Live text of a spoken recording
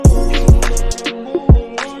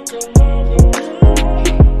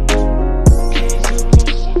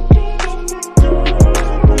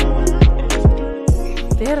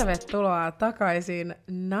Tervetuloa takaisin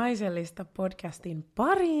Naisellista podcastin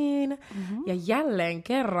pariin. Ja jälleen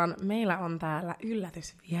kerran meillä on täällä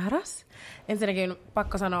yllätysvieras. Ensinnäkin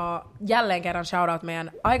pakko sanoa jälleen kerran shoutout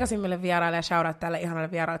meidän aikaisemmille vieraille ja shoutout tälle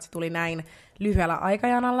ihanalle vieraalle, että se tuli näin lyhyellä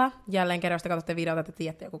aikajanalla. Jälleen kerran, jos te katsotte videota, te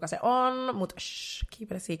tiedätte kuka se on, mutta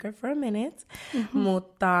keep it a secret for a minute.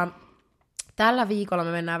 Mutta tällä viikolla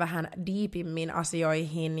me mennään vähän deepimmin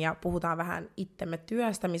asioihin ja puhutaan vähän itsemme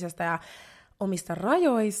työstämisestä ja omista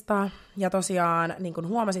rajoista. Ja tosiaan, niin kuin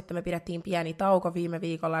huomasitte, me pidettiin pieni tauko viime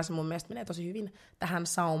viikolla ja se mun mielestä menee tosi hyvin tähän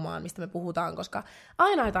saumaan, mistä me puhutaan, koska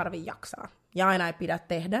aina ei tarvitse jaksaa ja aina ei pidä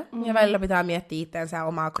tehdä. Ja välillä pitää miettiä itseensä ja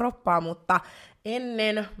omaa kroppaa, mutta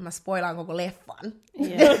ennen mä spoilaan koko leffan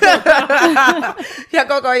ja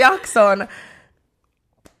koko jakson.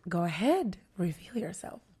 Go ahead, reveal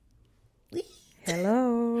yourself.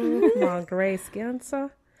 Hello, mä oon Grace Kyanza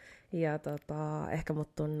ja ehkä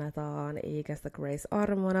mut tunnetaan IG:stä Grace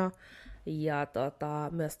Armona ja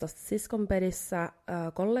myös tosta Siskonpedissä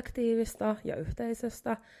kollektiivista ja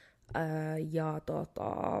yhteisöstä ja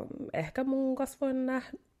ehkä mun kasvoin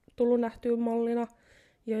tullut nähtyä mallina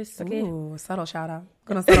joissakin. Subtle shout out.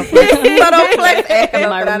 Kun subtle flex. Ehkä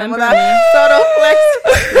mä oon mutta subtle flex.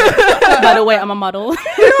 By the way, I'm a model.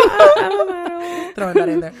 Throw that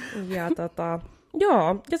in there. Ja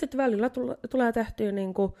joo, ja sitten välillä tulee tehtyä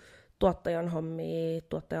niinku tuottajan hommia,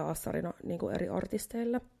 tuottaja-assarina niinku eri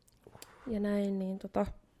artisteille. Ja näin, niin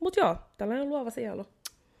mut joo, tällainen luova sielu.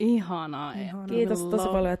 Ihanaa. Kiitos tosi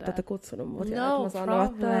paljon, että olette kutsunut mut. No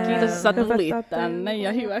problem. Kiitos, että sä tulit tänne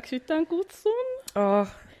ja hyväksyt tämän kutsun.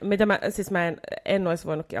 Mitä mä en olisi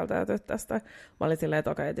voinut kieltäytyä tästä. Mä olin silleen,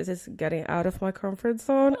 että okei, this is getting out of my comfort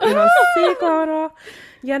zone. Ihan sikana.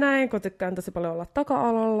 Ja näin, kun tykkään tosi paljon olla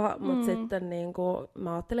taka-alalla. Mutta sitten niinku,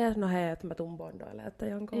 mä ajattelin, että no hei, että mä tuun bondoille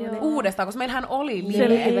teidän kanssa. Uudestaan, koska meillähän oli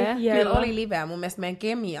live. Meillä oli live ja mun mielestä meidän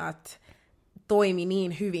kemiat toimi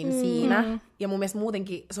niin hyvin siinä. Ja mun mielestä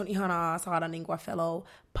muutenkin se on ihanaa saada niinku a fellow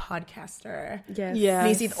podcaster. Yes.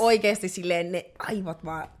 Niin sit oikeesti silleen ne aivot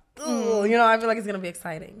vaan you know, I feel like it's gonna be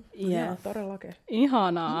exciting. Yeah. Todellakin.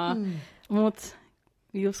 Ihanaa. Mut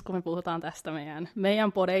just kun me puhutaan tästä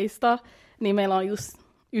meidän podeista, niin meillä on just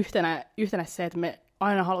yhtenä se, että me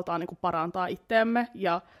aina halutaan niinku parantaa itseämme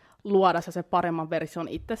ja luoda se paremman version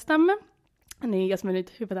itsestämme. Niin jos me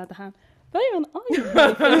nyt hypätään tähän päivän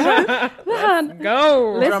aiheeseen vähän,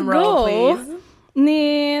 let's go, please.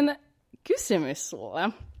 Niin kysymys sulle,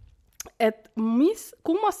 että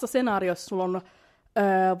kummassa skenaariossa sulla on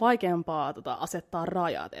vaikeampaa asettaa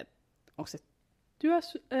rajat, että onko se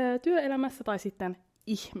työelämässä tai sitten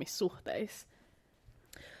ihmissuhteissa?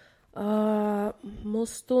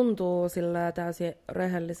 Musta tuntuu sillä täysin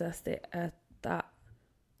rehellisesti, että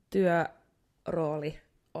työrooli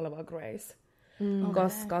oleva Grace.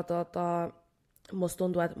 Koska musta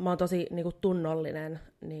tuntuu, että mä oon tosi niinku tunnollinen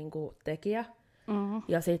niinku tekijä.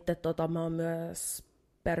 Ja sitten mä oon myös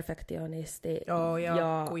perfektionisti.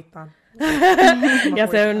 Ja kuittaan. Ja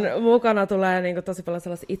sen mukana tulee niinku tosi paljon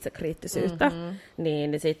sellaista itsekriittisyyttä.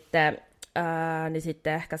 Niin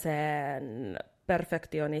sitten ehkä sen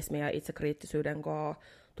perfektionismi ja itsekriittisyyden kanssa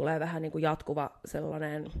tulee vähän niinku jatkuva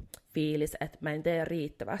sellainen fiilis, että mä en tee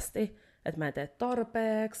riittävästi, että mä en tee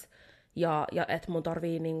tarpeeksi. Ja että mun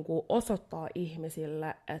tarvii niinku osoittaa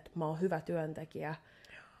ihmisille, että mä oon hyvä työntekijä.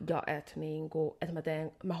 Ja että niinku,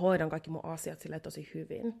 mä hoidan kaikki mun asiat silleen tosi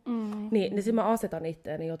hyvin. Niin sit mä asetan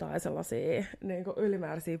itteeni jotain sellaisia niinku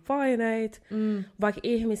ylimääräisiä paineita. Vaikka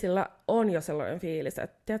ihmisillä on jo sellainen fiilis,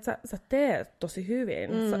 että tiedät, sä teet tosi hyvin.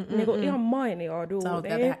 Niinku ihan mainio duuni. Sä haluat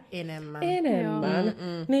tehdä enemmän.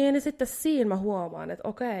 Niin sitten siinä mä huomaan, että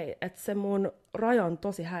okei, että se mun raja on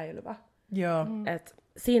tosi häilyvä. Joo. Että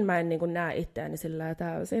siinä mä en niinku näe itseäni sillä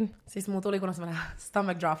täysin. Siis mulla tuli kun semmoinen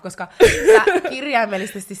stomach drop, koska sä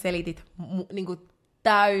kirjaimellisesti selitit niinku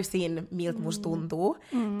täysin, miltä musta tuntuu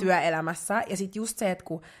työelämässä. Ja sit just se, että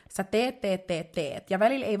kun sä teet, ja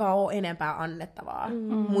välillä ei vaan ole enempää annettavaa.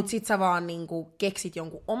 Mut sit sä vaan niinku keksit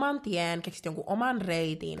jonkun oman tien, keksit jonkun oman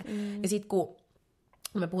reitin. Ja sit kun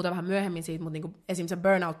me puhutaan vähän myöhemmin siitä, mutta niinku esimerkiksi se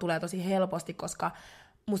burnout tulee tosi helposti, koska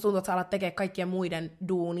musta tuntuu, että sä alat tekemään kaikkien muiden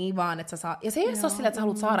duunia, vaan että sä saa... Ja se ei ole silleen, että sä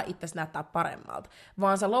haluat saada itsesi näyttää paremmalta,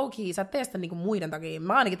 vaan sä low-key, sä teet sitä niinku muiden takia.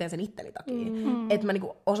 Mä ainakin teen sen itteni takia. Että mä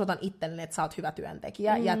niinku osoitan itselleni, että sä oot hyvä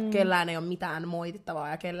työntekijä, ja että kellään ei ole mitään moitittavaa,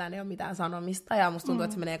 ja kellään ei ole mitään sanomista, ja musta tuntuu,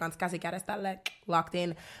 että se menee kans käsi kädessä tälleen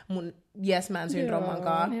laktiin mun yes man syndrooman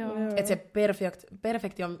kanssa. Että se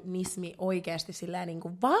perfektionismi oikeasti silleen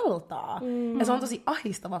niinku valtaa. Ja se on tosi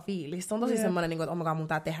ahistava fiilis. Se on tosi semmoinen, niinku, että mun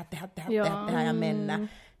tää tehdä ja mennä.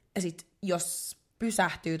 Ja sit jos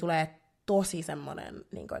pysähtyy, tulee tosi semmonen,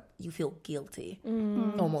 niinku, että you feel guilty.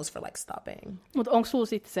 Almost for like stopping. Mut onko sulla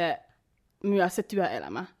sit se myös se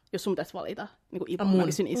työelämä, jos sun pitäisi valita. Niin mä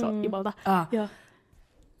kysyn Ibolta. Ja.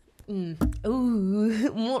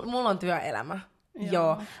 Mulla on työelämä.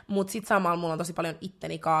 Joo. Mutta sit samalla mulla on tosi paljon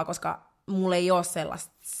ittenikaa, koska mulla ei ole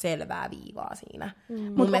sellaista selvää viivaa siinä.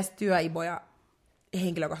 Mun mielestä työibo ja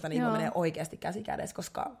henkilökohtainen ibo menee oikeasti käsi kädessä,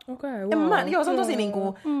 koska se on tosi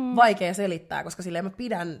niinku vaikea selittää, koska silleen mä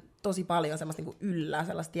pidän tosi paljon semmoista niinku yllä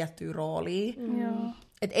sellaista tiettyä roolia.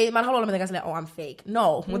 Et mä en halua olla mitenkään silleen, I'm fake.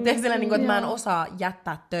 No, mutta silleen niinku, että mä en osaa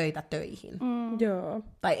jättää töitä töihin.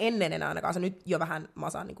 Tai ennen enää ainakaan. Se nyt jo vähän mä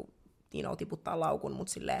osaan niinku, tiputtaa laukun,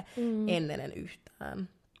 mutta silleen ennen en yhtään.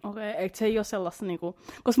 Okei, eikö se ei ole sellaista niinku,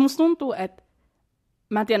 koska musta tuntuu, että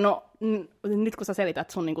mä en tiedä, no nyt kun sä selität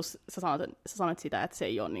sun, niinku, sä sanoit sitä, että se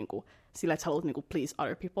ei ole niinku, sillä, että sä haluat niinku, please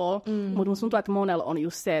other people, mutta musta tuntuu, että monella on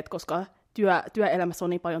just se, että koska työelämässä on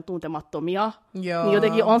niin paljon tuntemattomia, niin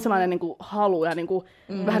jotenkin on sellainen niinku, halu ja niinku,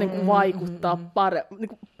 vähän niinku, vaikuttaa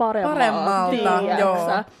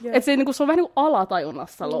paremmalta. Että se, niinku, se on vähän niinku,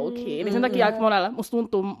 alatajunnassa low-key. Niin sen takia monella, musta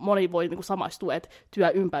tuntuu, moni voi niinku, samaistua, että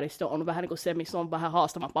työympäristö on vähän niinku, se, missä on vähän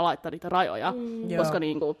haastavampaa laittaa niitä rajoja, koska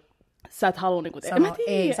niinku, sä et halua niinku,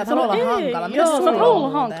 sä et halua olla hankala. Joo, sä et halua olla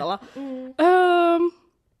hankala.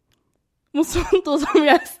 Musta tuntuu se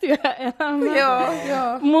myös työelämä.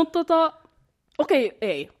 Joo. Mutta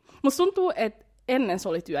ei. Musta tuntuu, että ennen se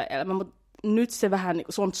oli työelämä, mutta nyt se vähän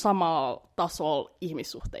niinku, se on samalla tasolla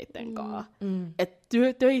ihmissuhteiden kanssa. Et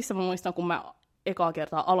töissä mä muistan, kun mä ekaa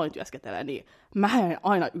kertaa aloin työskentelemään, niin mä jäin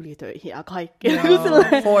aina ylitöihin ja kaikkea.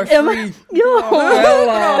 For free.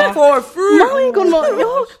 For free. Mä olin kun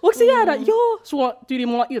voiko se jäädä? Sulla tyyli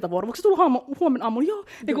mulla iltavuoro. Voiko se tulla huomenna aamulla?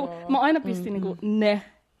 Niin mä aina pistin niinku, ne.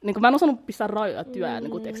 Niin mä en osannut pistää rajoja työään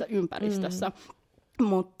niin ympäristössä.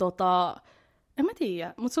 Mutta en mä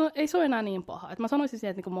tiedä. Mutta ei se ole enää niin paha. Et mä sanoisin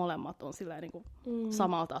siihen, että niinku molemmat on silleen, niinku,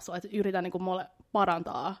 samalla tasolla. Että yritän niinku,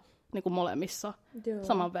 parantaa niinku, molemmissa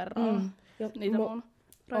saman verran. Niitä mun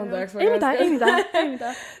rajoja. Ei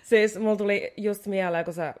mitään. Siis mulla tuli just mieleen,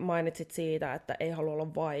 kun sä mainitsit siitä, että ei halua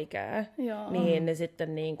olla vaikea. Niin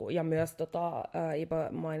sitten niinku, ja myös Ibo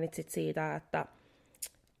mainitsit siitä, että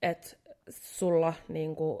sulla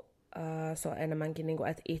niinku, se on enemmänkin niinku,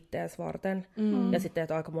 et ittees varten. Ja sitten,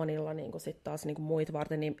 että aika monilla niinku, sit taas niinku, muit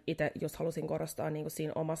varten, niin itse just halusin korostaa niinku,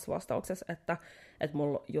 siinä omassa vastauksessa, että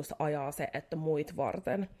mulla just ajaa se, että muit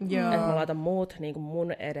varten. Että mä laitan muut niinku,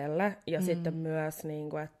 mun edelle. Ja sitten myös,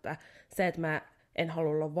 niinku, että se, että mä en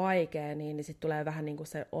halua olla vaikea, niin sit tulee vähän niinku,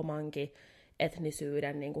 se omankin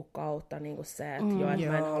etnisyyden niinku, kautta niinku, se, että että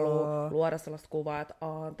mä en halua luoda sellaista kuvaa, että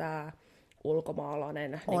tää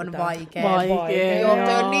ulkomaalainen. On niin vaikea. Joo,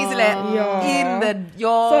 toi on niin silleen se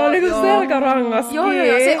on niinku selkärangas. Joo,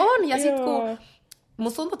 se on. Ja sit kun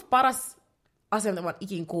musta tuntuu, että paras asia, mitä mä oon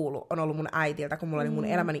ikin kuullut, on ollut mun äitiltä, kun mulla oli mun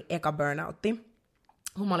elämäni eka burnoutti.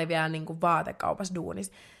 Kun mä olin vielä niinku vaatekaupassa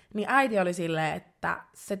duunis. Niin äiti oli silleen, että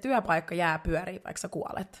se työpaikka jää pyöriin, vaikka sä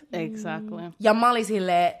kuolet. Exactly. Ja mä olin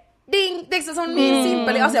silleen, ding! Teekö se on niin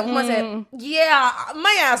simppeli asia? Mä se,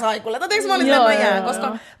 mä jään saikulle. Teekö mä olin silleen, mä jään?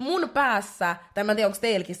 Koska mun päässä, tai mä en tiedä, onko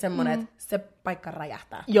teilläkin semmonen, että se paikka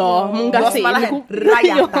räjähtää. Joo, mun käsiin. Jos mä lähden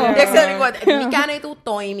räjähtää. Tiedätkö se, että mikään ei tule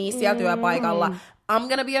toimii siellä työpaikalla. I'm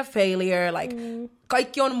gonna be a failure. Like,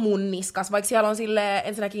 kaikki on mun niskas. Vaikka siellä on silleen,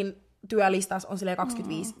 ensinnäkin työlistassa on silleen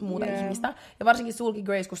 25 muuta ihmistä. Ja varsinkin sulki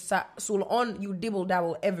Grace, kun sul on, you dibble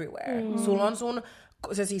dabble everywhere. Sul on sun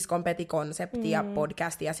se Siskonpedi-konsepti ja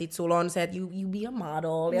podcasti, ja sit sulla on se, että you be a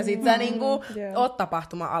model, ja sit sä niinku oot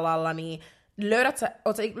tapahtuma-alalla, niin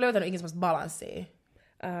oot sä löytänyt ikinä semmoista balanssia?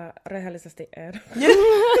 Rehellisesti en.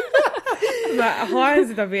 Mä haen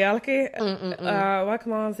sitä vieläkin, vaikka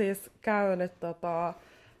mä oon siis käynyt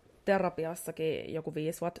terapiassakin joku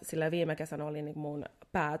 5 vuotta, sillä viime kesänä oli niinku mun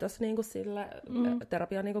päätös niinku sille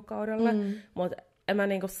terapian niinku kaudelle, mutta en mä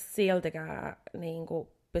niinku siltikään niinku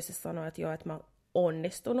pysty sanoa, että joo, että mä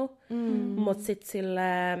onnistunut, mutta sitten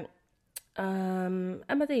silleen,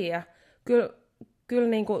 en mä tiedä, kyllä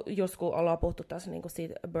niinku, just kun ollaan puhuttu tässä niinku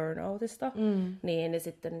siitä burnoutista, niin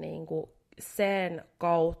sitten niinku sen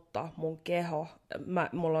kautta mun keho,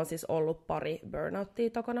 mulla on siis ollut pari burnouttia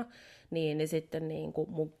takana, niin sitten niinku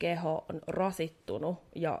mun keho on rasittunut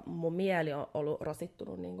ja mun mieli on ollut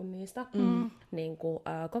rasittunut niinku niistä niinku,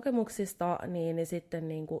 kokemuksista, niin sitten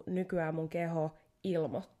niinku, nykyään mun keho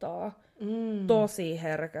ilmoittaa tosi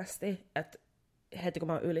herkästi, että heti kun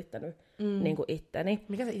mä oon ylittänyt niinku itteni.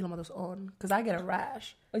 Mikä se ilmoitus on? 'Cause I get a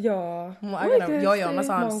rash. Joo. Joo, mä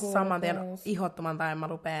saan saman tien ihottoman tai mä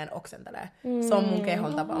rupeen oksentelemaan. Se on mun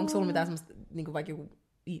kehon tapa. Onko sulla mitään semmoista, niinku vaikka joku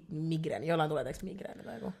migreeni? Jollain tulee migreeni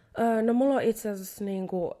tai joku? No mulla on itse asiassa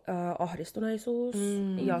niinku, ahdistuneisuus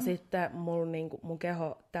ja sitten mun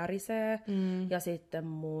keho tärisee ja sitten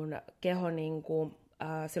mun keho niinku,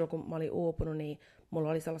 silloin kun mä olin uupunut, niin mulla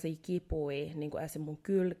oli sellaisia kipuja niinku esim. Mun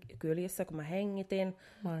kyljissä, kun mä hengitin,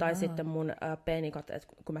 tai sitten mun penikat, että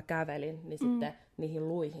kun mä kävelin, niin sitten niihin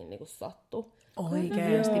luihin niinku sattui.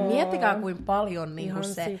 Oikeesti. Miettikää, kuinka paljon niinku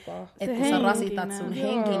se että kun sä rasitat sun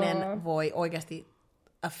henkinen voi oikeesti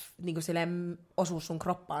niinku silleen osua sun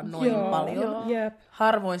kroppaan noin paljon.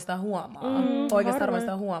 Harvoin sitä huomaa. Oikeesti harvoin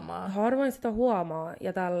sitä huomaa. Harvoin sitä huomaa.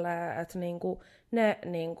 Ja tällä, että niinku, ne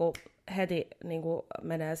niinku, heti niinku,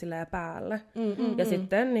 menee silleen päälle. Ja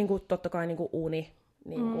sitten niinku, totta kai niinku, uni.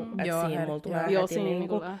 Niinku, että siinä mulla tulee heti,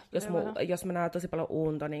 niinku, jos mä näen tosi paljon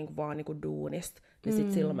unta niinku, vaan niinku, duunista, niin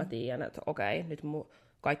sit silloin mä tiedän, että okei, nyt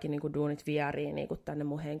kaikki niinku, duunit vierii niinku, tänne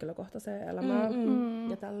mun henkilökohtaiseen elämään.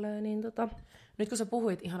 Ja tälleen, niin Nyt kun sä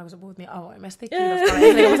puhuit, ihana kun sä puhut niin avoimesti, kiitos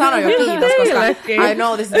paljon. Niin mä sanoin jo kiitos, koska I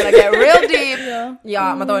know this is gonna get real deep.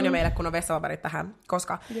 Ja mä toin jo meille kunnon vessapaperit tähän,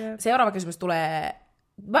 koska seuraava kysymys tulee,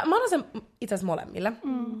 mä annan sen itse asiassa molemmille.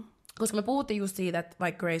 Koska me puhuttiin just siitä, että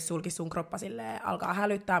vaikka Grace sulkisi sun kroppa silleen, alkaa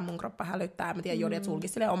hälyttää, mun kroppa hälyttää, ja mä tiedän Jodi, että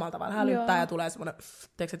sulkisi silleen omalla tavalla hälyttää, ja tulee semmoinen,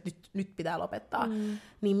 että nyt pitää lopettaa.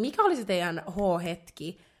 Niin mikä oli se teidän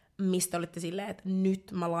H-hetki, mistä olitte silleen, että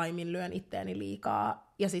nyt mä laiminlyön itteeni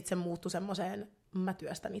liikaa, ja sitten se muuttui semmoiseen, mä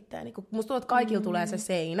työstän itteeni. Musta tuntuu, että kaikilla tulee se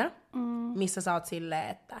seinä, missä sä oot silleen,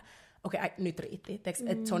 että okei, nyt riitti.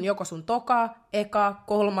 Että se on joko sun toka, eka,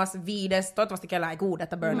 3., 5., toivottavasti kellään ei 6.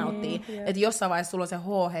 burnouttia. Että jossain vaiheessa sulla on se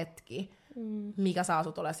H-hetki, mikä saa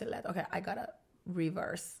sut olla silleen, että okei, I gotta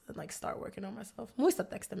reverse and like start working on myself.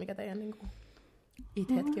 Muistatteko te, mikä teidän niinku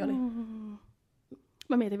it-hetki oli?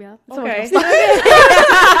 Mä mietin vielä. Okei.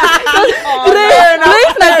 Grace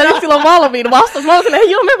näyttää nyt silloin valmiin vastaus. Mä oon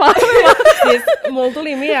silleen, joo me vaan. Siis mulla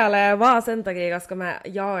tuli mieleen vaan sen takia, koska mä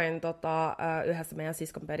jaoin yhdessä meidän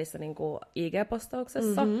Siskonpedissä niinku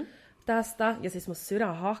IG-postauksessa tästä. Ja siis mun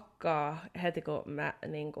sydän hakkaa heti, kun mä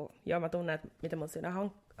niinku, mä tunnen, että miten mun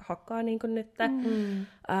sydän hakkaa niinku nyt.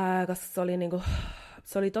 Koska se oli niinku,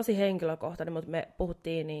 se oli tosi henkilökohtainen, mutta me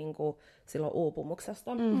puhuttiin niinku silloin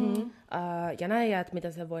uupumuksesta. Ja näin, että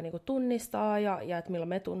miten se voi niinku tunnistaa ja että milloin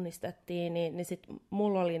me tunnistettiin, niin sit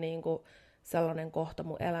mulla oli niinku sellainen kohta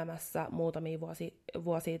mun elämässä muutamia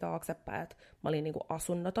vuosia taaksepäin, että mä olin niinku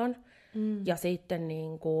asunnoton. Ja sitten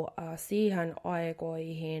niinku, siihen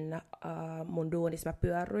aikoihin mun duunissa mä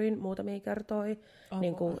pyörryin muutamia kertoja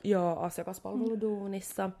niinku,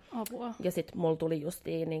 asiakaspalveluduunissa. Apua. Ja sitten mulla tuli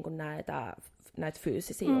justiin niinku näitä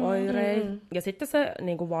fyysisiä oireita. Ja sitten se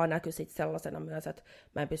niinku vaan näkyi sit sellaisena myös, että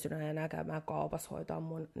mä en pystynyt enää käymään kaupassa hoitaa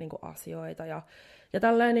mun niinku asioita. Ja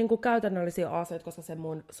tälleen niinku käytännöllisiä asioita, koska se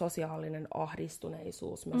mun sosiaalinen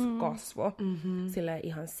ahdistuneisuus myös kasvoi silleen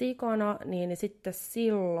ihan sikana. Niin sitten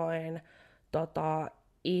silloin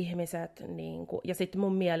ihmiset, niinku, ja sitten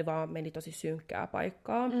mun mieli vaan meni tosi synkkää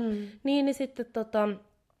paikkaa. Niin sitten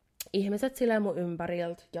ihmiset silleen mun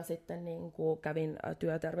ympäriltä, ja sitten niinku kävin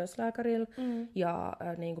työterveyslääkärillä ja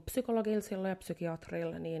niinku psykologilla silloin ja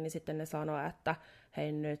psykiatrilla, niin sitten ne sanoi, että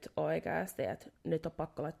hei nyt oikeasti, että nyt on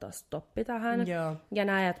pakko laittaa stoppi tähän. Ja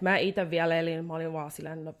näin, että mä itse vielä elin, mä olin vaan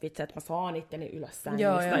silleen, no vitsi, että mä saan itteni ylös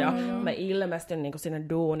sängystä ja mä ilmestyn niinku sinne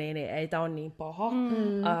duuniin, niin ei tää on niin paha.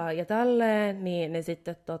 Ja tälleen, niin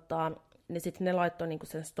sitten ne laittoi niinku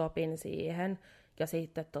sen stopin siihen. Ja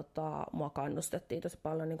sitten mua kannustettiin tosi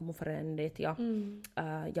paljon niin kuin mun frendit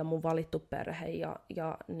ja mun valittu perhe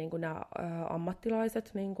ja niin kuin nämä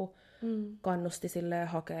ammattilaiset niin kuin kannusti silleen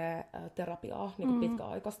hakea terapiaa, niin kuin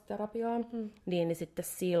pitkäaikaista terapiaa. Niin sitten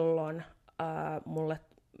silloin mulle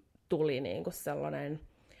tuli niin kuin sellainen,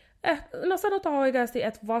 no sanotaan oikeasti,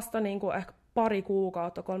 että vasta niin kuin ehkä 3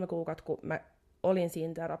 kuukautta, kun mä olin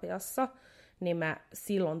siinä terapiassa, niin mä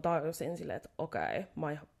silloin tajusin silleen, että okei, mä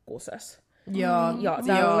oon ihan kuses. Ja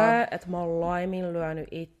tälleen, että mä oon laiminlyönyt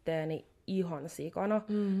itteeni ihan sikana.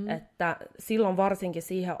 Että silloin varsinkin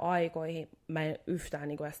siihen aikoihin mä en yhtään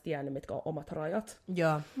niinku edes tiennyt, mitkä on omat rajat.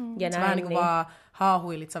 Ja näin, vähän niinku vaan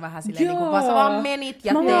haahuilit sä vähän silleen, niinku vaan sä vaan menit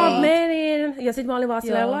ja teit. Mä vaan menin, ja sit mä olin vaan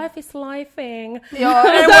silleen, life is lifing. Joo,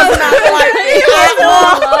 it wasn't lifing.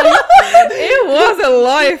 It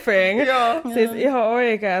wasn't lifing. Siis ihan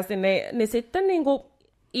oikeasti. Niin sitten niinku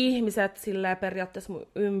ihmiset silleen periaatteessa mun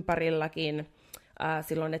ympärilläkin,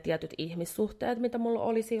 silloin ne tietyt ihmissuhteet, mitä mulla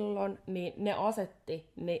oli silloin, niin ne asetti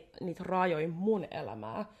niitä rajoja mun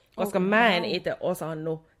elämää. Koska mä en itse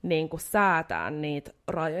osannut niinku säätää niitä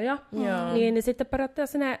rajoja. Niin sitten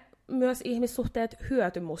periaatteessa ne myös ihmissuhteet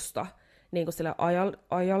hyöty musta. niinku sille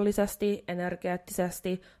ajallisesti,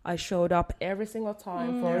 energeettisesti. I showed up every single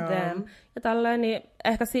time for them. Ja tälleen, niin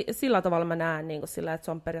ehkä sillä tavalla mä näen niinku sillä, että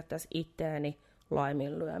se on periaatteessa itteeni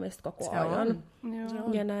laiminlyömistä koko ajan.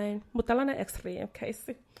 Ja näin. Mutta tällainen extreme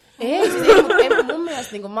case. Ei, siis ei, mun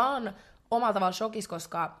mielestä niinku, mä oon omalla tavalla shokissa,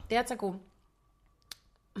 koska tiedätkö, kun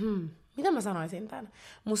mitä mä sanoisin tän?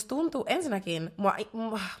 Musta tuntuu, ensinnäkin,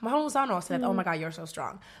 mä haluan sanoa sille, että oh my god, you're so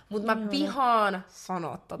strong. Mutta mä vihaan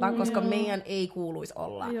sanoa koska meidän ei kuuluisi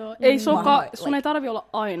olla ei sun ei tarvi olla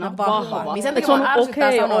aina vahva. Niin sen takia mä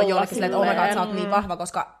ärsyttää sanoa jollekin silleen, että oh my god, sä oot niin vahva,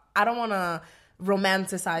 koska I don't wanna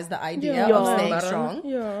romanticize the idea of staying strong,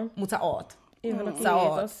 mutta sä oot. Sä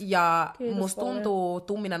oot. Ja musta tuntuu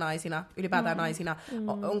tummina naisina, ylipäätään naisina,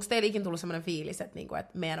 onko teillä ikin tullut semmoinen fiilis, että niinku,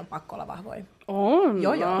 et meidän on pakko olla vahvoja? On.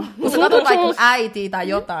 Joo. Kun sä katsot vaikka äitiä tai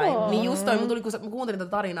jotain, niin just toi, kun mä kuuntelin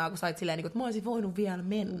tätä tarinaa, kun sä oot silleen, että mä olisin voinut vielä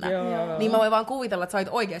mennä. Niin mä voin vaan kuvitella, että sä oot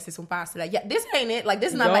oikeasti sun päässä silleen, yeah, this ain't it, like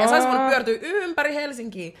this is not bad. Ja sä ois voinut pyörtyä ympäri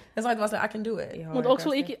Helsinkiä. Ja sä oot vaan silleen, I can do it. Mutta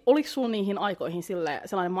oliko sulla niihin aikoihin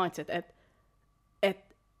sellainen mindset,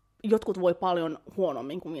 että jotkut voi paljon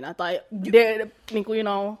huonommin kuin minä, tai niin kuin, you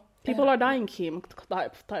know, people are dying him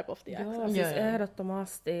type of the accent.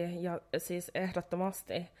 Siis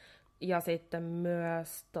ehdottomasti. Ja sitten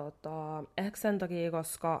myös ehkä sen takia,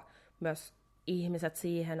 koska myös ihmiset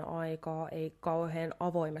siihen aikaan ei kauhean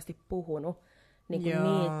avoimesti puhunut niinku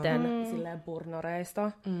niiden silleen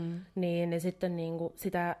burnoreista, niin sitten niinku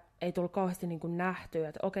sitä ei tullut kauheasti niinku nähtyä,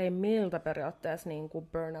 että okei, miltä periaatteessa niinku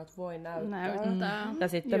burnout voi näyttää. Ja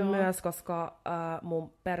sitten myös, koska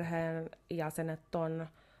mun perheen jäsenet on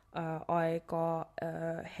aika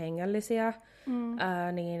hengellisiä,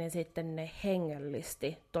 niin sitten ne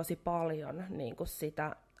hengellisti tosi paljon niinku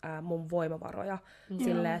sitä mun voimavaroja.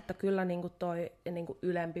 Silleen, että kyllä niinku toi niinku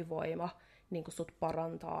ylempi voima niinku sut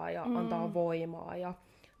parantaa ja antaa voimaa ja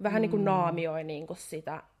vähän niinku naamioi niinku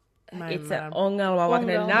sitä itse ongelmaa, vaikka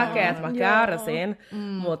ne näkee, että mä kärsin.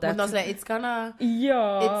 Mutta no silleen, it's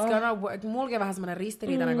gonna work. Mulki on vähän semmoinen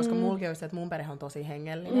ristiriitainen, koska mulki on se, että mun perhe on tosi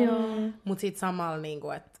hengellinen. Mut sit samalla, niinku,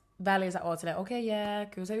 että välillä sä oot silleen, okei,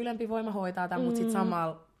 kyllä se ylempi voima hoitaa tämän, mut sit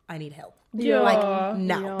samalla I need help. Like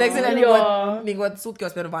now. Teekö silleen, niinku, että sutkin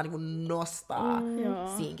olisi pitänyt vaan niinku nostaa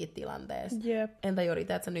siinkin tilanteessa. Entä Jori,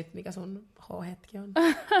 teet sä nyt, mikä sun H-hetki on?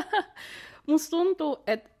 Musta tuntuu,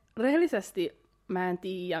 että rehellisesti mä en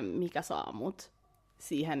tiedä, mikä saa mut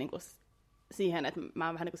siihen, että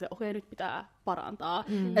mä vähän niin kuin se, okei, nyt pitää parantaa.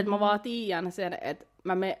 Että mä vaan tiedän sen, että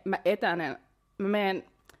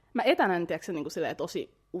mä etänen tiedätkö, niin kuin silleen,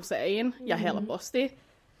 tosi usein ja helposti.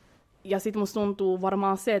 Ja sit musta tuntuu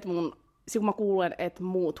varmaan se, että kun mä kuulen, että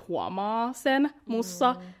muut huomaa sen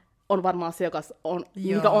mussa, on varmaan se,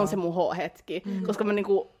 mikä on se mun H-hetki. Koska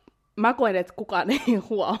mä koen, että kukaan ei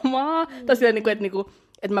huomaa. Tai silleen,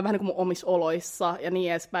 että mä vähän niin kuin mun omissa oloissa ja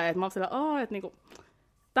niin edespäin. Että mä oon silleen, että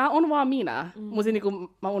tää on vaan minä. Mutta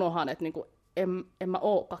mä unohan, että en mä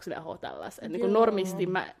oo 2H tällaista. Että normisti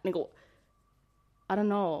mä, I don't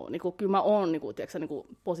know, kyllä mä oon tiiäksä,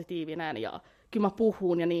 positiivinen ja kyllä mä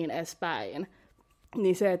puhun ja niin edespäin.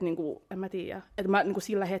 Niin se, että en mä tiedä. Että mä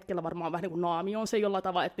sillä hetkellä varmaan vähän naamioon se jollain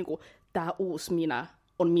tavalla, että tää uusi minä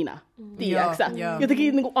on minä, tiedäksä?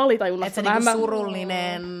 Jotenkin alitajunnassa. Että se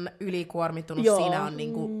surullinen, ylikuormittunut sinä on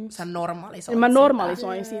sä normalisoit mä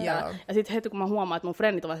normalisoin sitä. Ja sitten heti kun mä huomaan, että mun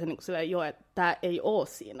frendit ovat silleen, että tää ei oo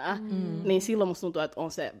sinä, niin silloin musta tuntuu, että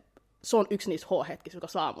se on yksi niistä H-hetkistä, joka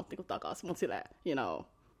saa mut takaisin. Mut silleen, you know,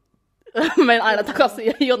 menen aina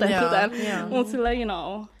takaisin jotenkuten. Mut silleen, you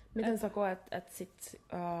know. Miten sä koet, että sit,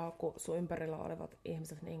 kun sun ympärillä olevat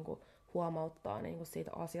ihmiset huomauttaa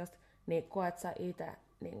siitä asiasta, niin koet sä itse,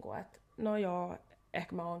 että no joo,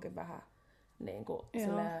 ehkä mä oonkin vähän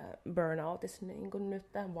burnoutissa nyt,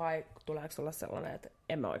 vai tuleeko sulla sellainen, että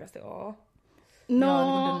en mä oikeasti oo?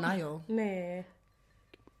 No, niin.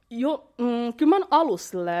 Joo, kyllä mä oon alussa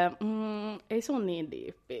silleen, ei se ole niin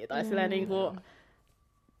diippiä, tai silleen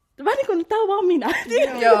vähän tää on vaan minä.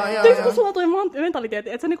 Tiedätkö, kun sulla on toi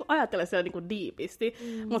mentaliteetti, että sä ajattelet siellä diipisti,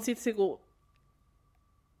 mutta sitten kun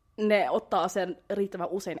ne ottaa sen riittävän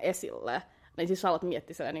usein esille, niin siis sä alat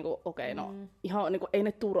miettiä silleen, okei, no ihan ei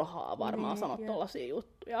ne turhaa varmaan sano tollasia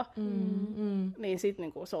juttuja. Niin sit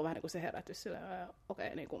se on vähän se herätys silleen, okei,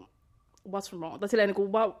 what's wrong? Tai silleen,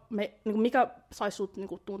 mikä sais sut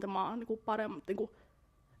tuntemaan paremmin,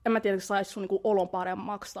 en mä tiedä, että sais sun olon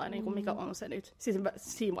paremmaksi tai mikä on se nyt. Siis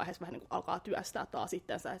siinä vaiheessa vähän alkaa työstää taas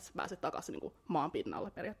itseänsä, että sä pääset takaisin maan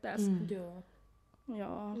pinnalle periaatteessa.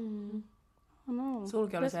 Joo. No,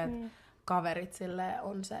 sulki oli se, että kaverit silleen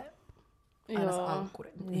on se aina se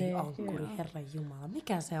ankkuri. Ei ankkuri, herran jumala.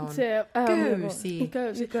 Mikä se on? Se,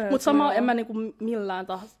 köysi. Mutta samaa en mä millään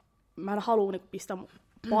mä en halua niinku pistää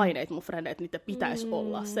paineita mun frendeille, että niitä pitäisi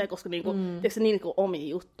olla se, koska niinku, tiedätkö, se niin niinku omia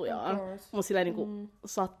juttujaan. Mutta silleen niinku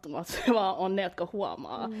sattumat se vaan on ne, jotka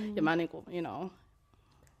huomaa. Ja mä niinku, you know,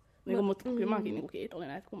 niinku, mutta kyllä mäkin niinku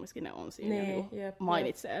kiitollinen, että kumminkin ne on siinä niinku,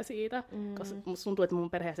 mainitsee siitä. Koska musta tuntuu, että mun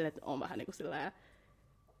perheessä on vähän niinku silleen,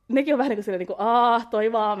 nekin on vähän niinku silleen,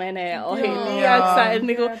 toi vaan menee ohi, tiedätkö et,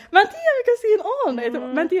 niinku, mä en tiedä mikä siinä on.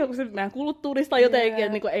 Mä en tiedä, onko se meidän kulttuurista jotenkin,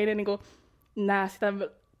 että niinku, ei ne niinku näe sitä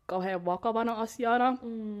kauhean vakavana asiana,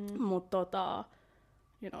 mutta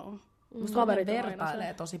you know, musta kaverit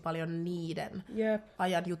vertailee tosi paljon niiden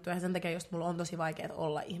ajan juttuja, ja sen takia just mulla on tosi vaikea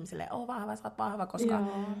olla ihmisille, vahva, sä oot vahva, koska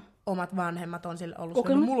omat vanhemmat on sille ollut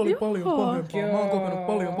silleen, mulla oli paljon pahempaa, mä oon kokenut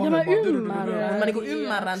paljon pahempaa. Ja mä niinku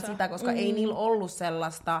ymmärrän sitä, koska ei niillä ollut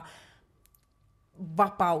sellaista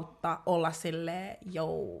vapautta olla silleen,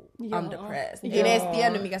 I'm depressed. Ei edes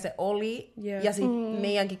tiennyt, mikä se oli. Ja sit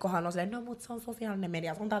meidänkin kohan on silleen, no mut se on sosiaalinen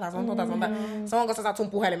media, se on tätä, se on tota, se on tätä. Se on, kun sä saat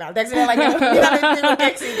sun puhelimella. Tiedätkö silleen, mitä nyt niinku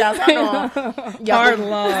keksinkään sanoa. Hard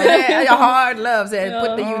love. Ja hard love, se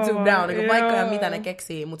put the YouTube down, niinku vaikka ja mitä ne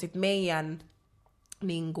keksii. Mut sit meidän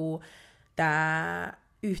niinku tää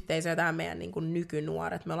yhteisö ja tää meidän niinku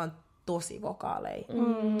nykynuoret, me ollaan tosi vokaaleja,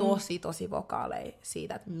 tosi vokaaleja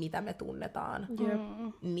siitä, että mitä me tunnetaan,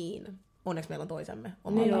 niin onneksi meillä on toisemme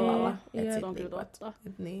omalla tavalla. Se on kyllä totta.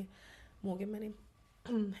 Niin, muukin meni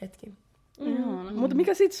hetki. Mutta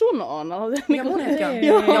mikä sit sun on? Ja mun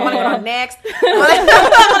hetki on. Mä olin next.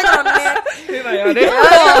 Hyvä Joni.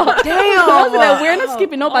 Damn! We're not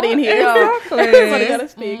skipping nobody in here.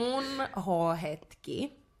 Mun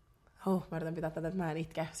H-hetki. Mä yritän pitää tätä, että mä en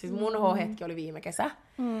itke. Siis mun H-hetki oli viime kesä.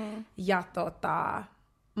 Ja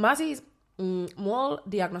mä siis, mulla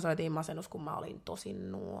diagnosoitiin masennus, kun mä olin tosi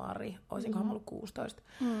nuori. Oisinkohan mä ollut 16.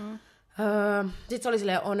 Sitten se oli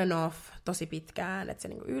silleen on and off tosi pitkään, että se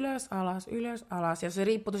niinku ylös, alas. Ja se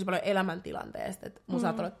riippui tosi paljon elämäntilanteesta. Että mun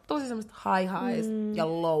saattoi olla tosi semmoista high highs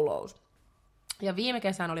ja low lows. Ja viime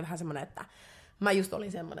kesän oli vähän semmoinen, että mä just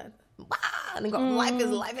olin semmoinen, että niinku, life is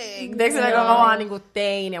lifing. Teekö se, kun mä vaan niinku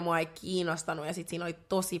tein ja mua ei kiinnostanut. Ja sit siinä oli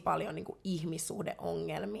tosi paljon niinku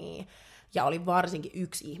ihmissuhdeongelmia. Ja oli varsinkin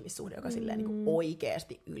yksi ihmissuhde, joka silleen niinku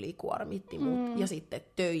oikeesti ylikuormitti mut. Ja sitten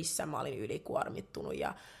töissä mä olin ylikuormittunut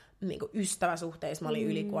ja niinku ystäväsuhteissa mä olin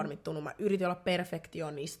ylikuormittunut. Mä yritin olla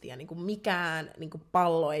perfektionisti ja niinku mikään niinku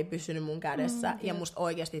pallo ei pysynyt mun kädessä. Ja musta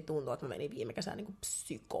oikeesti tuntuu, että mä menin viime kesän niinku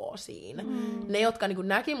psykoosiin. Ne, jotka niinku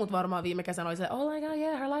näki mut varmaan viime kesän, oli silleen, oh my god,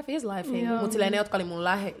 yeah, her life is lifing. Mut silleen ne, jotka oli mun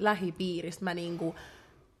lähipiiristä, mä niinku,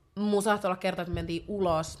 mun saattoi olla kerta, että me mentiin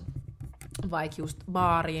ulos vaikka just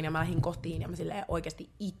baariin ja mä lähdin kotiin ja mä silleen oikeesti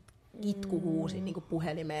itku huusin niinku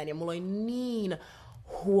puhelimeen ja mulla oli niin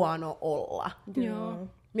huono olla.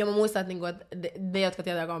 Ja mä muistan, että ne, jotka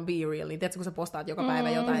tietää, joka on Be Real, niin tiedätkö, kun sä postaat joka päivä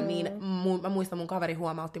jotain, niin mä muistan, mun kaveri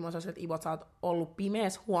huomautti mua, että Ivot, sä oot ollut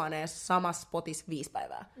pimeässä huoneessa samassa spotissa 5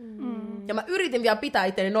 päivää. Ja mä yritin vielä pitää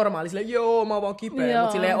itseäni normaali, silleen, joo, mä oon vaan kipeä,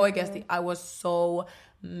 mutta silleen oikeesti I was so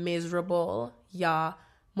miserable. Ja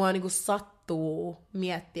mua niinku sattuu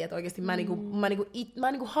miettiä, että oikeesti mä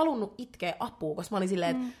en halunnut itkeä apua, koska mä olin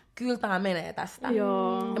silleen, että kyllä tää menee tästä. Ja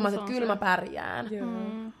mä olin, että kyllä mä pärjään.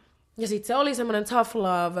 Ja sit se oli semmonen tough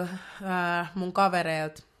love mun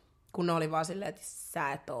kavereilta, kun ne oli vaan silleen, että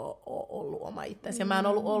sä et oo ollut oma itsesi. Ja mä en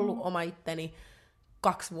ollut oma itteni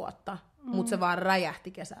 2 vuotta, mut se vaan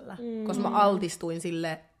räjähti kesällä. Koska mä altistuin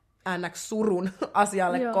sille surun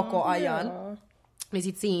asialle koko ajan. Niin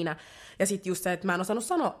sit siinä. Ja sit just se, että mä en osannut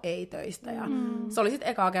sanoa ei-töistä. Ja se oli sit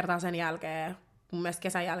ekaa kertaa sen jälkeen, mun mielestä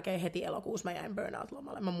kesän jälkeen heti elokuussa mä jäin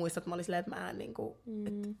burnout-lomalle. Mä muistan, että mä olin silleen, että mä en niinku,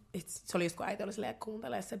 se oli just kun äiti oli silleen, että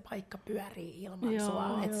kuuntelee, se paikka pyörii ilman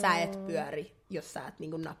sua. Että sä et pyöri, jos sä et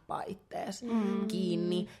niinku nappaa ittees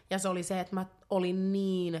kiinni. Ja se oli se, että mä olin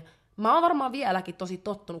niin, mä oon varmaan vieläkin tosi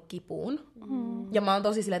tottunut kipuun. Ja mä oon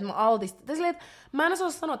tosi silleen, että mä altistan. Silleen, että mä en osaa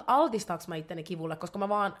sanoa, että altistaaks mä itteni kivulle, koska mä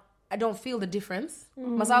vaan, I don't feel the difference.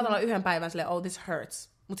 Mä saatan olla yhden päivän silleen, oh this hurts.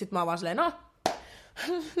 Mut sit mä oon vaan silleen, no,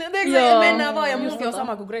 mennään vaan. Ja mullakin on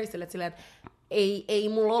sama kuin Gracelle, että silleen, että ei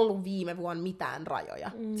mulla ollut viime vuonna mitään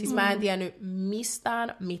rajoja. Siis mä en tiennyt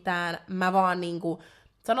mistään mitään. Mä vaan niinku,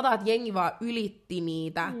 sanotaan, että jengi vaan ylitti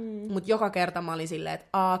niitä, mut joka kerta mä olin silleen,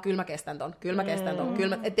 että kyllä mä kestän ton.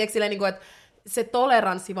 Et tiedätkö silleen, niinku, että se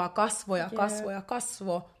toleranssi vaan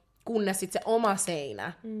kasvoi, kunnes sit se oma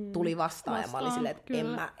seinä tuli vastaan. Ja mä olin silleen,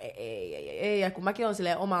 että ei. Ja kun mäkin olen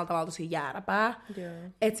silleen omalla tavalla tosi jääräpää.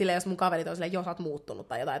 Että silleen, jos mun kaverit on silleen, jos oot muuttunut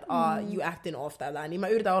tai jotain, että you acting off tai jotain, niin mä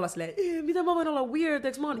yritän olla silleen, mitä mä voin olla weird,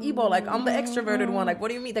 eikö mä oon Ibo, like I'm the extroverted one, like what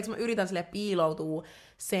do you mean, eikö mä yritän silleen piiloutua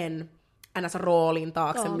sen NS-roolin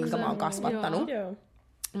taakse, minkä mä oon kasvattanut.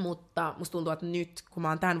 Mutta musta tuntuu, että nyt, kun mä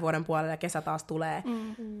oon tämän vuoden puolella ja kesä taas tulee,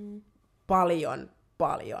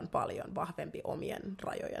 paljon vahvempi omien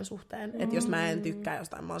rajojen suhteen. Että jos mä en tykkää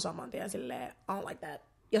jostain, mä oon saman tien silleen, I don't like that.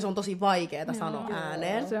 Ja se on tosi vaikeeta sanoa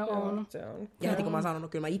ääneen. Se on. Ja heti kun mä oon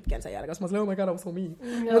sanonut, kyllä mä itken sen jälkeen, koska mä silleen, oh my god, it was for me.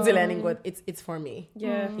 Mut silleen, niin kuin, it's for me.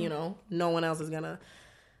 Yeah. You know, no one else is gonna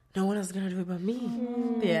do it but me.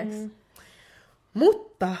 Tiedäks?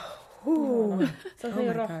 Mutta, Se on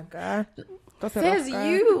tosi rohkea. says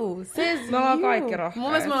you. Me ollaan kaikki rohkeita. Mun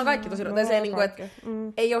mielestä me ollaan kaikki tosi rohkeita. Niin että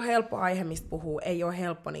ei ole helppo aihe, mistä puhuu. Ei ole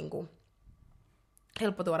helppo, niin kuin,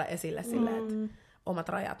 helppo tuoda esille silleen, että omat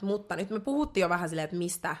rajat. Mutta nyt me puhuttiin jo vähän silleen, että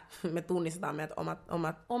mistä me tunnistetaan meidät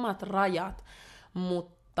omat rajat.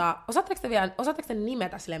 Mutta osaatteko te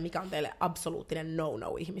nimetä silleen, mikä on teille absoluuttinen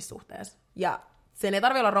no-no ihmissuhteessa? Ja sen ei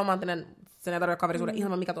tarvitse olla romanttinen, sen ei tarvitse olla kaverisuuden,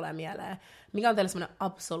 ihan mikä tulee mieleen. Mikä on teille semmoinen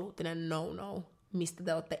absoluuttinen no-no, mistä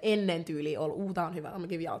te olette ennen tyyliin ollut, tää on hyvä, I'm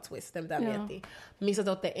give you out twist, sitä pitää miettiä. Missä te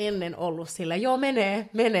olette ennen ollut silleen, joo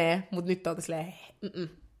menee, mutta nyt te olette silleen,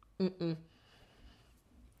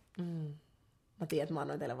 Mä tiedän, että mä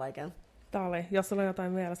annoin teille vaikean. Tää oli, jos sulla on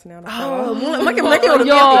jotain mielessä, niin anna Mäkin ollut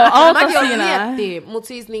miettiä. Mutta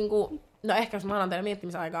siis niinku, no ehkä jos mä annan teille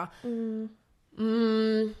miettimisaikaa.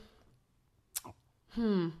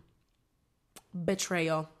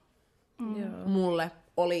 Betrayal. Mulle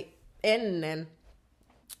oli ennen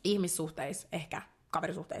ihmissuhteissa, ehkä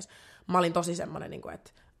kaverisuhteissa. Mä olin tosi semmonen, niinku,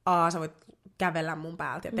 että sä voit kävellä mun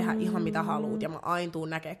päältä ja tehdä ihan mitä haluut. Ja mä aina tuun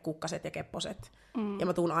näkee kukkaset ja kepposet. Ja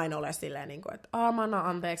mä tuun aina olemaan silleen, niinku, että mä annan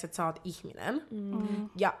anteeksi, että sä oot ihminen.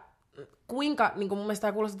 Ja kuinka, niinku mun mielestä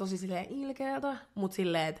tää kuulostaa tosi silleen ilkeältä, mut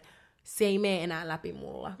silleen, että se ei mene enää läpi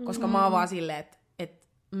mulla. Koska mä oon vaan silleen, että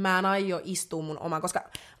mä en aio istua mun omaan. Koska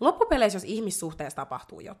loppupeleissä, jos ihmissuhteessa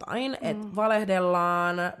tapahtuu jotain, että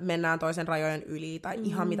valehdellaan, mennään toisen rajojen yli tai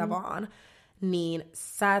ihan mitä vaan, niin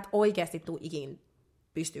sä et oikeasti tuu ikin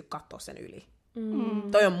pystyy katsoa sen yli.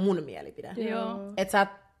 Toi on mun mielipide. Että sä et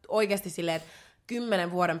oikeasti silleen, että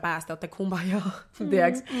 10 vuoden päästä ootte kumbajaa,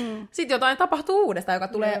 sitten jotain tapahtuu uudestaan, joka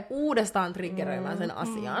tulee uudestaan triggeröimään sen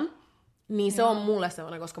asian. Niin se on mulle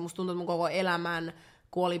semmoinen, koska musta tuntuu, että mun koko elämän,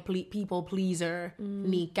 kun oli people pleaser,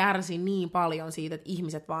 niin kärsi niin paljon siitä, että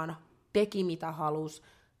ihmiset vaan teki mitä halus,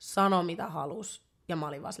 sano mitä halus, ja mä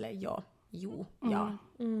olin vaan silleen,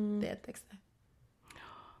 teettekö te?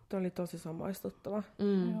 Tuo oli tosi samaistuttava.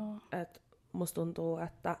 Et musta tuntuu,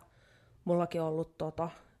 että mullakin on ollut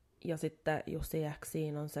ja sitten just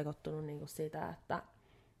siinä on sekoittunut niinku sitä, että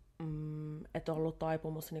on ollut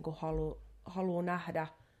taipumus niinku haluu nähdä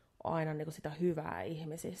aina niinku sitä hyvää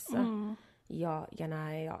ihmisissä. Ja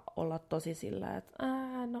näin, ja olla tosi sillä,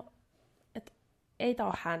 että ei tää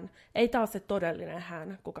ole hän, ei tää ole se todellinen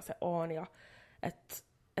hän, kuka se on, ja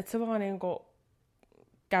että se vaan niinku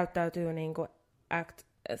käyttäytyy niinku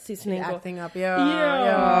siis niinku acting up,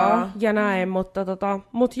 ja näin, mutta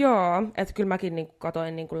että kyllä mäkin niinku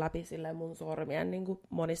katoin niinku läpi silleen mun sormien niinku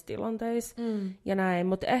monissa tilanteissa ja näin,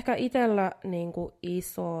 mutta ehkä itsellä niinku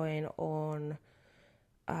isoin on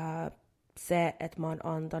se, että mä oon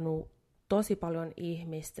antanut tosi paljon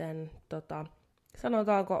ihmisten,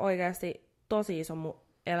 sanotaanko oikeasti tosi iso mun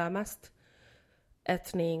elämästä, että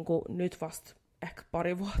niinku nyt vasta ehkä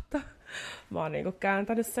pari vuotta mä oon niinku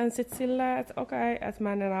kääntänyt sen sit silleen, että okei, että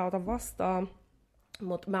mä en enää ota vastaan,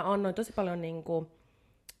 mutta mä annoin tosi paljon niinku,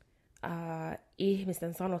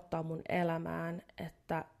 ihmisten sanottaa mun elämään,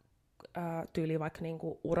 että tyyli vaikka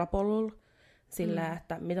niinku urapolulla, silleen,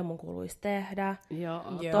 että mitä mun kuuluisi tehdä,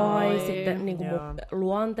 tai sitten niinku mun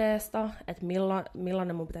luonteesta, että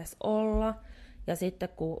millainen mun pitäisi olla. Ja sitten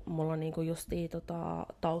kun mulla on niinku justiin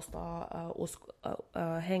taustaa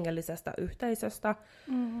hengellisestä yhteisöstä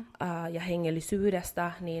ja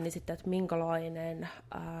hengellisyydestä, niin sitten, että minkälainen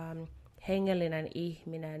hengellinen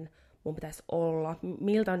ihminen mun pitäisi olla,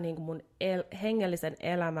 miltä on niinku mun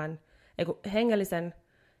hengellisen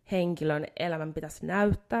henkilön elämän pitäisi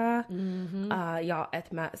näyttää, ja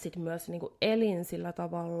että mä sitten myös niinku elin sillä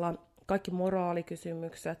tavalla. Kaikki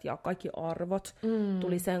moraalikysymykset ja kaikki arvot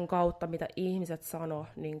tuli sen kautta, mitä ihmiset sano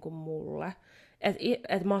niinku mulle.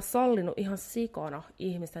 Et mä oon sallinut ihan sikana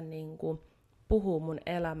ihmisten niinku puhuu mun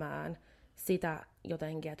elämään sitä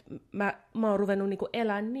jotenkin, että mä oon ruvennut niinku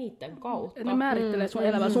elämään niiden kautta. Ne määrittelee sun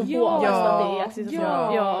elämää sun puolesta, tiiäks?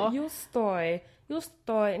 Just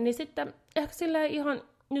toi. Niin sitten ehkä silleen ihan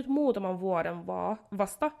nyt muutaman vuoden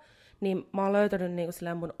vasta, niin mä oon löytänyt niinku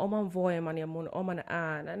silleen mun oman voiman ja mun oman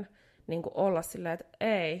äänen niinku olla silleen, että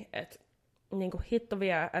ei, että niinku hitto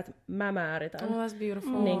vie, että mä määritän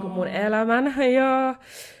niinku mun elämän. Ja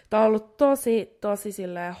tää on ollut tosi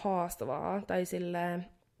silleen haastavaa, tai silleen,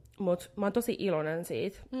 mut mä oon tosi iloinen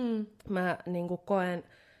siitä. Mä niinku koen,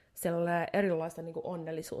 erilaista niinku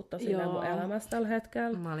onnellisuutta sinne mun elämässä tällä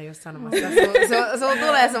hetkellä. Mä olin just sanomassa, sulla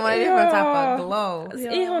tulee semmoinen different type of glow.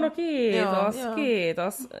 Ihana,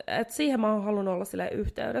 kiitos. Et siihen mä oon halunnut olla sille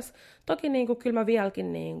yhteydessä. Toki niinku, kyllä mä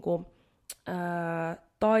vieläkin niinku,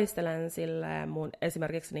 taistelen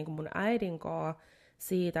esimerkiksi niinku mun äidin kanssa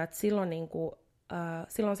siitä, että silloin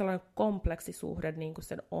on sellainen kompleksisuhde niinku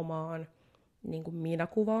sen omaan niinku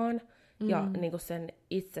minäkuvaan ja niinku sen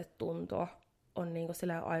itsetunto on niinku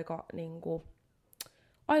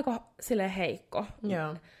aika heikko.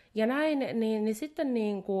 Yeah. Ja näin, niin sitten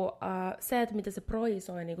niinku, se, että miten se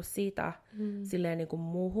projisoi niinku sitä silleen niinku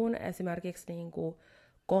muuhun, esimerkiksi niinku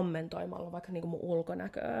kommentoimalla vaikka niinku mun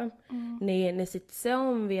ulkonäköä, niin sit se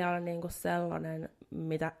on vielä niinku sellainen,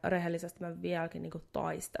 mitä rehellisesti mä vieläkin niinku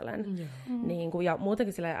taistelen. Niinku, ja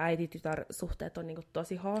muutenkin silleen äiti-tytär-suhteet on niinku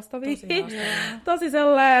tosi haastavia. Tosi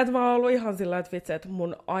sellainen, että mä oon ollut ihan silleen, että vitsi, että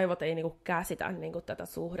mun aivot ei niinku käsitä niinku tätä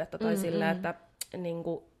suhdetta. Tai silleen, että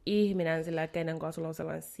niinku, ihminen, silleen, kenen kanssa sulla on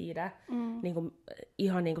sellainen side, niinku,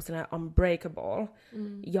 ihan niinku sellainen unbreakable.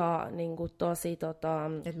 Ja niinku tosi että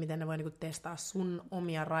miten ne voi niinku testaa sun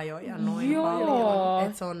omia rajoja noin paljon.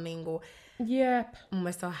 Että se on niinku, mun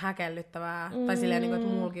mielestä se on häkellyttävää. Tai silleen, niinku, että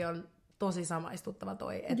mulki on tosi samaistuttava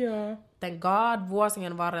toi. Thank God,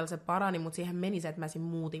 vuosien varrella se parani, mutta siihen meni se, että mä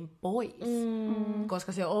muutin pois.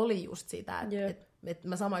 Koska se oli just sitä, että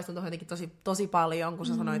mä samaistun tuohon jotenkin tosi paljon, kun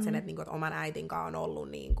sä sanoit sen, että, niinku, että oman äitin kanssa on ollut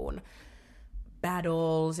niinku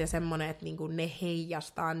battles ja semmonen, että niinku, ne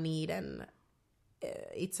heijastaa niiden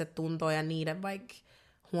itsetuntoa ja niiden vaikka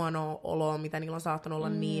huonoa oloa, mitä niillä on saattanut olla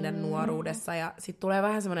niiden nuoruudessa. Ja sit tulee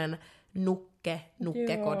vähän semmonen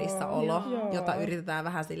nukkekodissa olo, jota yritetään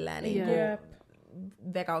vähän silleen niinku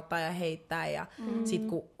vekauttaa ja heittää. Ja sit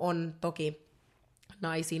kun on toki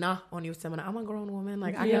naisina, on just semmonen I'm a grown woman,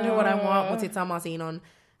 like I can do what I want, mut sit sama siinä on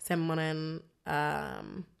semmonen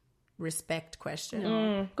respect question.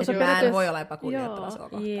 Koska mä en voi olla epäkunnioittava sua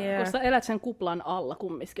kohtaan. Koska sä elät sen kuplan alla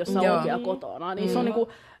kumminkin, jos sä oot vielä kotona, niin se on niinku,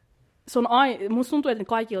 musta tuntuu, että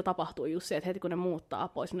kaikilla tapahtuu just se, että heti kun ne muuttaa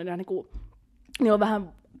pois, niin ne on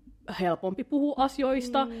vähän helpompi puhua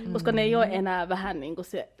asioista, koska ne ei ole enää vähän niinku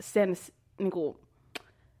sen niinku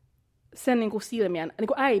silmien,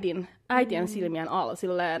 niinku äitien silmien alla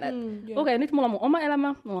silleen, että okei, nyt mulla on mun oma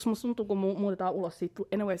elämä, musta tuntuu, kun muutetaan ulos siitä,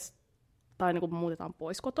 anyways, tai niinku muutetaan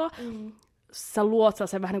pois kotoa, sä luot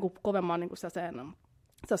sellaisen vähän niinku kovemman niinku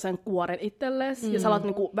sen kuoren itsellesi, ja sä alat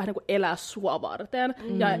niinku, vähän niinku elää sua varten,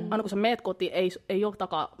 ja aina kun sä meet kotiin, ei ole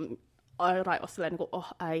takaa raivossa silleen niinku,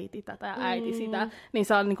 äiti tätä ja äiti sitä, niin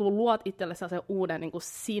sä niinku luot itselle sellaisen uuden niinku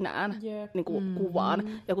sinään niinku kuvan,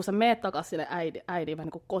 ja kun sä meet takas sinne äidin vähän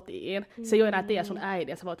niinku kotiin, se ei ole enää tiedä sun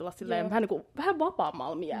äidin, ja sä voit olla silleen vähän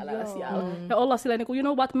vapaammalla mielellä siellä, ja olla silleen niinku, you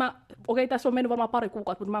know what, okei, tässä on mennyt varmaan pari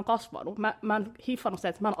kuukautta, mutta mä oon kasvanut, mä en hiffannut se,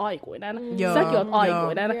 että mä oon aikuinen, säkin oot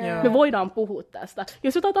aikuinen, me voidaan puhua tästä,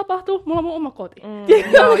 jos jotain tapahtuu, mulla on mun oma koti.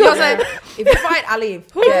 If you fight, I leave.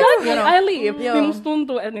 I leave. Niin musta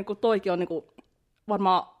tuntuu, että niinku toikin on niinku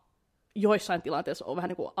varmaan joissain tilanteissa on vähän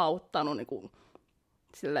niinku auttanut niinku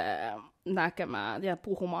sille näkemään ja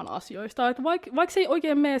puhumaan asioista. Että vaikka se ei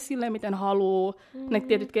oikein mene silleen, miten haluaa, ne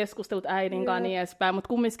tietyt keskustelut äidin kanssa niin edespäin, mutta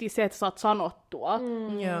kumminkin se, että saat sanottua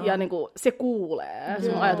ja niinku, se kuulee,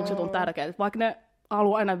 sun ajatukset on tärkeitä. Vaikka ne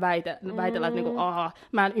haluaa aina väitellä, että niinku,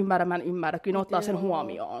 mä en ymmärrä, kyllä ne ottaa sen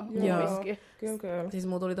huomioon. Kyllä. Siis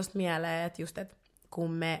mulla tuli tosta mieleen, että just, että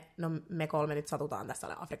kun me kolme nyt satutaan tässä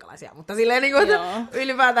ole afrikkalaisia, mutta silleen niinku, että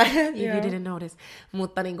ylipäätään, you didn't notice,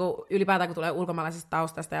 mutta niinku, ylipäätään kun tulee ulkomaalaisesta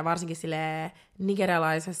taustasta ja varsinkin silleen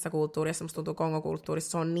nigerialaisessa kulttuurissa, musta tuntuu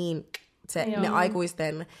Kongo-kulttuurissa, se on niin, ne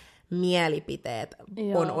aikuisten mielipiteet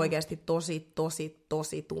on oikeasti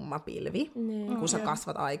tosi tumma pilvi, kun sä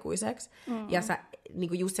kasvat aikuiseksi. Ja sä,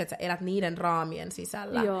 niinku just se, että sä elät niiden raamien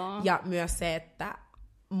sisällä. Ja myös se, että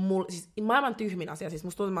siis maailman tyhmin asia, siis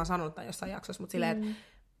musta tuntuu, että mä oon sanonut tämän jossain jaksossa, mutta silleen, että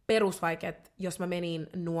perusvaikeet, jos mä menin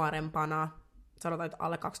nuorempana, sanotaan, että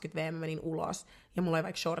alle 20 mä menin ulos, ja mulla oli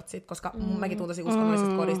vaikka shortsit, koska mäkin tuntuisin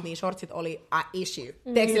uskonnollisesta kodista, niin shortsit oli a issue.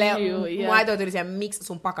 Tiedätkö silleen, mun aito tyyli siihen, miksi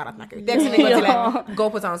sun pakarat näkyy? Tiedätkö silleen, go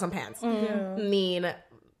put on some pants. Niin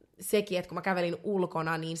sekin, että kun mä kävelin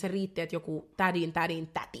ulkona, niin se riitti, että joku tädin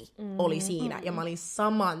täti oli siinä, ja mä olin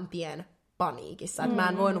saman tien paniikissa. Että mä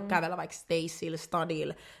en voinut kävellä vaikka stadissa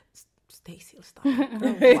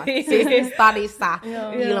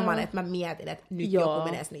ilman, että mä mietin, että nyt joku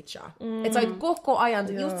menee snitchaa. Että sä olit koko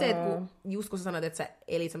ajan, just se, että kun sä sanoit, että sä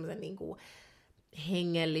elit semmoisen niinku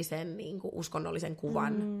hengellisen, niinku uskonnollisen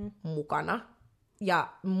kuvan mukana. Ja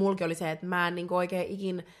mulki oli se, että mä en niinku oikein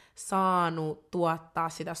ikin saanut tuottaa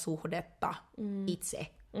sitä suhdetta itse.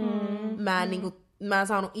 Mä en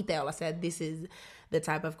saanut itse olla se, että this is the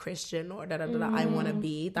type of Christian or I wanna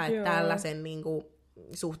be, tai tällaisen niinku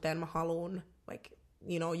suhteen mä haluun, like,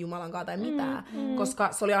 you know, Jumalan kanssa tai mitään,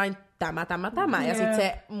 koska se oli aina tämä, ja sit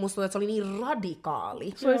se, musta tuntuu, että se oli niin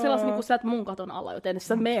radikaali. Se oli sellaista, niin kuin sä et mun katon alla, joten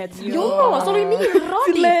sä meet. Joo, se oli niin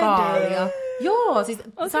radikaalia. Joo, siis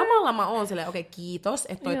samalla mä oon silleen, okei, kiitos,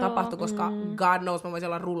 että toi tapahtui, koska God knows, mä voisin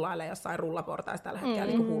olla rullailemaan jossain rullaportaissa tällä hetkellä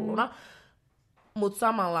niin kuin hulluna. Mut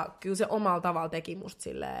samalla kyllä se omalla tavalla teki musta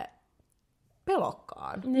silleen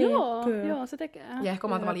pelokkaan. Joo, se tekee. Ja ehkä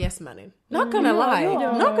omalla tavalla yes manin. Not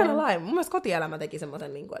gonna lie. Mun mielestä kotielämä teki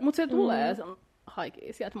semmoisen niinku, että... Mut se tulee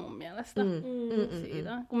haikii sieltä mun mielestä.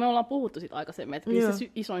 Siitä. Kun me ollaan puhuttu siitä aikaisemmin, että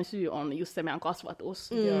se isoin syy on just se meidän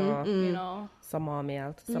kasvatus. You know. Samaa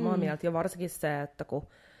mieltä. Ja varsinkin se, että kun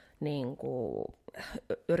niinku,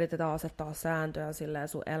 yritetään asettaa sääntöjä silleen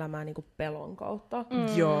sun elämään niinku pelon kautta.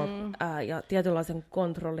 Ja tietynlaisen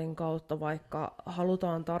kontrollin kautta, vaikka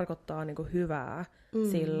halutaan tarkoittaa niinku hyvää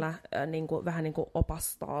sillä, niinku, vähän niinku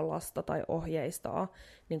opastaa lasta tai ohjeistaa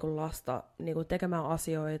niinku lasta niinku tekemään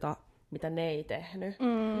asioita, mitä ne ei tehnyt.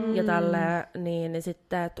 Ja tälleen, niin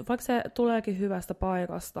sitten, että vaikka se tuleekin hyvästä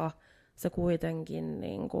paikasta, se kuitenkin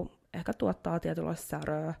niinku, ehkä tuottaa tietynlaista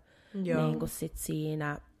säröä niinku sit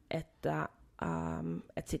siinä, että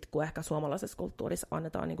sit kun ehkä suomalaisessa kulttuurissa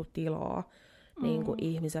annetaan niinku tilaa niinku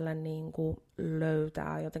ihmiselle niinku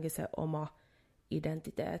löytää jotenkin se oma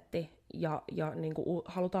identiteetti ja niinku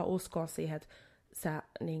halutaan uskoa siihen, että sä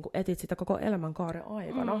niinku etit sitä koko elämänkaaren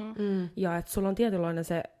aikana. Ja että sulla on tietynlainen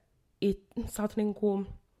se,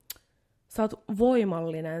 sä oot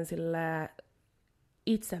voimallinen silleen,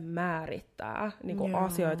 itse määrittää niinku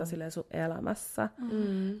asioita silleen sun elämässä.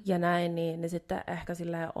 Ja näin, niin sitten ehkä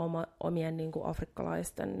silleen omien niinku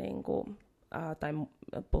afrikkalaisten, niinku, tai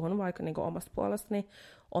puhun vaikka niinku omasta puolestani,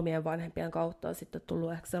 omien vanhempien kautta on sitten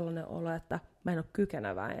tullut ehkä sellainen olo, että mä en ole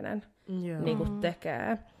kykeneväinen niinku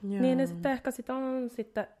tekee. Niin sitten ehkä sitä on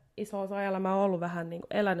sitten iso osa elämää ollut vähän, niinku,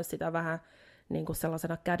 elänyt sitä vähän niinku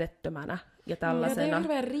sellaisena kädettömänä ja tällaisena. Ja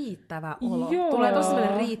hirveän riittävä olo. Tulee tosi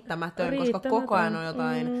sellainen riittämätön, koska koko ajan on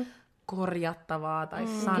jotain korjattavaa tai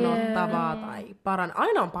sanottavaa tai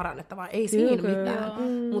aina on parannettavaa, ei siinä mitään.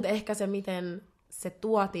 Mutta ehkä se, miten se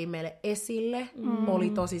tuotiin meille esille, oli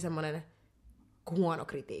tosi semmoinen huono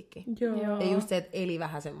kritiikki. Ja just se, että eli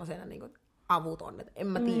vähän semmoisena niinku avuton, että en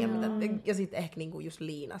mä tiedä mitä. Ja sitten ehkä niinku just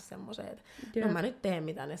liinas semmoiseen, että no mä nyt teen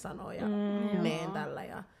mitä ne sanoo ja meen tällä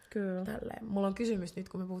ja tälleen. Mulla on kysymys nyt,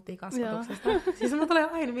 kun me puhuttiin kasvatuksesta. Siis mulla tulee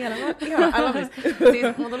aina mieleen.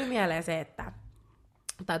 Siis mulla tuli mieleen se, että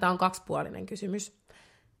tää on kaksipuolinen kysymys.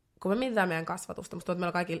 Kun me mietitään meidän kasvatusta, musta tuntuu, että meillä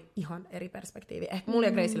on kaikilla ihan eri perspektiivi. Ehkä mulla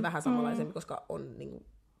ja Graceilla vähän samanlaisempi, koska on niinku,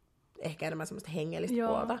 ehkä enemmän semmoista hengellistä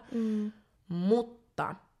puolta.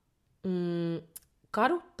 Mutta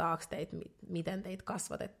kaduttaako teitä, miten teitä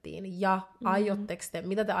kasvatettiin? Ja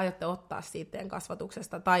mitä te aiotte ottaa siitä teidän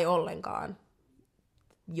kasvatuksesta tai ollenkaan?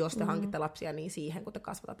 Jos te hankitte lapsia, niin siihen, kun te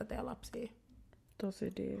kasvatatte teidän lapsia.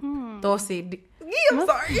 Tosi deep. I'm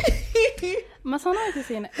sorry! Mä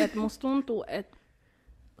sanoisin, että musta tuntuu, että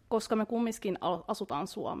koska me kumminkin asutaan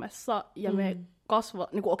Suomessa, ja me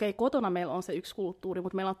niin okei, kotona meillä on se yksi kulttuuri,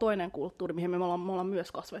 mutta meillä on toinen kulttuuri, mihin me ollaan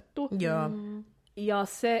myös kasvettu. Ja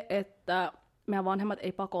se, että meidän vanhemmat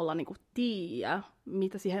ei pakolla niinku tiedä,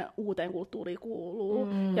 mitä siihen uuteen kulttuuriin kuuluu,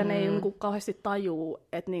 ja ne ei niinku kauheasti tajuu,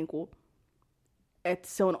 että niinku, että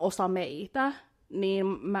se on osa meitä, niin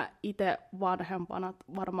mä itse vanhempana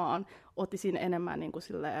varmaan ottaisin enemmän niinku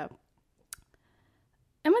silleen,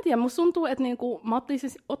 en mä tiedä, musta tuntuu, että niinku, mä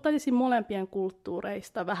ottaisin molempien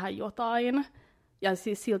kulttuureista vähän jotain, ja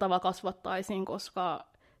siis sillä tavalla kasvattaisin, koska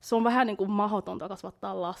se on vähän niinku mahdotonta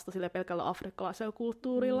kasvattaa lasta sille pelkällä afrikkalaisella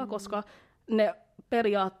kulttuurilla, koska ne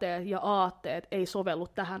periaatteet ja aatteet ei sovellu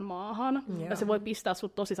tähän maahan, ja se voi pistää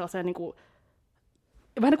sut tosi sellaiseen niinku,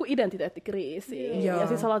 vähän niin kuin identiteettikriisiin. Ja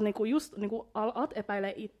siis alat niinku just niinku alat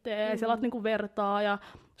epäilee itseä, ja alat niinku vertaa, ja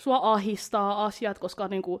sua ahistaa asiat, koska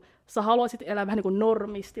niinku sä haluaisit elää vähän niinku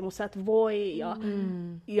normisti, mutta sä et voi.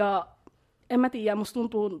 Ja en mä tiedä, musta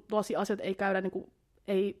tuntuu, tosi asiat ei käydä, niinku,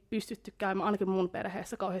 ei pystytty käymään ainakin mun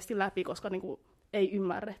perheessä kauheasti läpi, koska niinku ei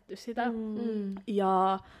ymmärretty sitä.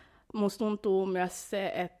 Ja musta tuntuu myös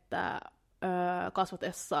se, että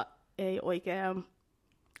kasvatessa ei oikein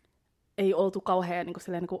ei oltu kauhean niin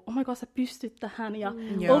silleen, niin oh my god, sä pystyt tähän, ja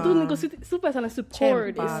oltu niin super sellainen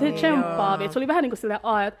supportive, tsemppaavi, se oli vähän niin silleen,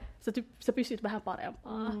 että sä pystyt vähän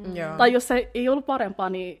parempaa. Tai jos se ei ollut parempaa,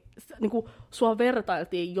 niin sua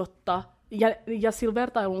vertailtiin, jotta, ja sillä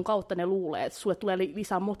vertailun kautta ne luulee, että sulle tulee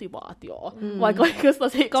lisää motivaatioa, vaikka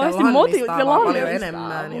se ei kauheasti motivoida, se paljon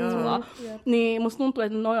enemmän. Niin musta tuntuu,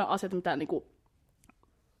 että ne on asiat, mitä niin kuin,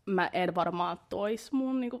 mä en varmaan tois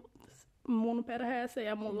mun niin kuin, mun perheeseen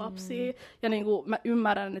ja mun lapsiin. Ja niinku mä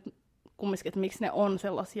ymmärrän, että kumminkin, että miksi ne on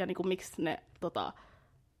sellaisia, niinku miksi ne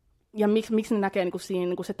ja miksi ne näkee niinku siinä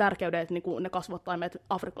niinku se tärkeyden, että niinku ne kasvattaa meidät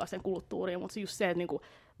afrikkalaiseen kulttuuriin, mutta just se, että niinku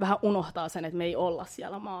vähän unohtaa sen, että me ei olla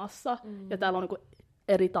siellä maassa. Ja täällä on niinku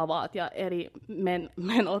eri tavat ja eri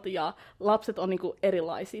menot ja lapset on niinku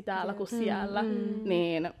erilaisia täällä kuin siellä.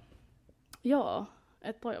 Niin joo,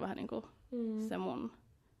 että toi on vähän niinku se mun...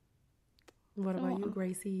 What about you,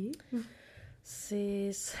 Gracie?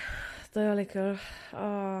 Siis toi oli kyllä...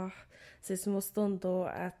 siis musta tuntuu,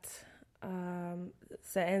 että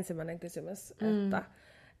se ensimmäinen kysymys, että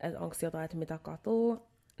onko jotain, että mitä katuu,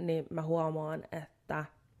 niin mä huomaan, että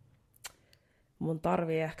mun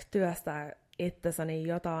tarvii ehkä työstää itsessäni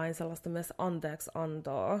jotain sellaista myös anteeksi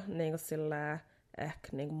antoa, niin kuin silleen, ehkä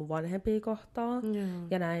niin kuin mun vanhempia kohtaa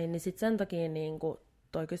ja näin, niin sit sen takia niin kuin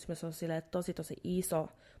toi kysymys on silleen tosi iso,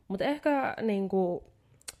 mutta ehkä niin kuin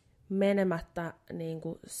menemättä niin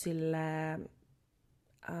kuin silleen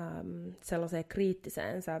sellaiseen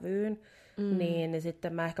kriittiseen sävyyn, niin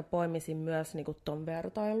sitten mä ehkä poimisin myös niinku ton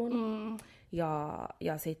vertailun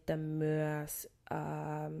ja sitten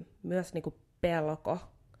myös niinku pelko,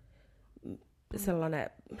 sellainen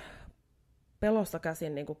pelosta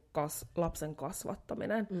käsin niinku lapsen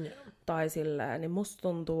kasvattaminen tai silleen, niin musta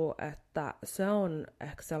tuntuu, että se on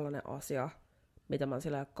ehkä sellainen asia, mitä mä oon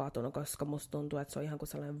silleen katunut, koska musta tuntuu, että se on ihan kuin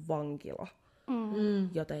sellainen vankila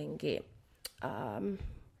jotenkin.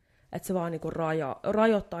 Että se vaan niinku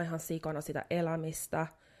rajoittaa ihan sikana sitä elämistä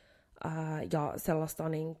ja sellaista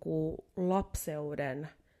niinku lapseuden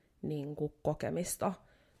niinku kokemista.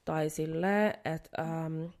 Tai silleen, että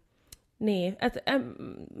niin,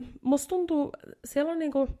 musta tuntuu, siellä on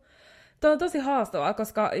niinku, toi on tosi haastavaa,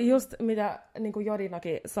 koska just mitä niinku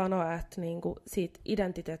Jodinakin sanoi, että niinku siitä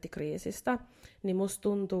identiteettikriisistä, niin musta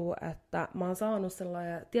tuntuu, että mä oon saanut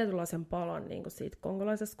sellainen tietynlaisen palan niinku siitä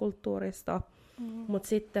kongolaisesta kulttuurista, mutta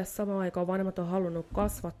sitten samaan aikaan vanhemmat on halunnut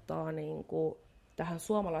kasvattaa niinku tähän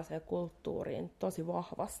suomalaiseen kulttuuriin tosi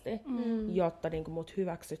vahvasti, jotta niinku mut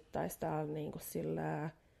hyväksyttäisiin täällä niinku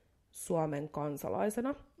silleen Suomen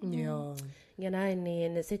kansalaisena. Ja näin,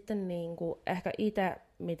 niin sitten niinku ehkä itse,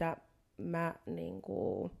 mitä mä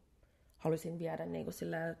niinku haluaisin viedä niinku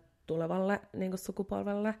silleen tulevalle niinku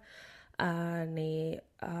sukupolvelle, niin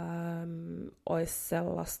olisi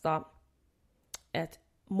sellaista, että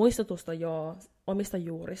muistutusta omista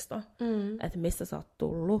juurista, että mistä sä oot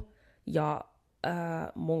tullut. Ja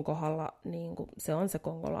mun kohdalla niinku, se on se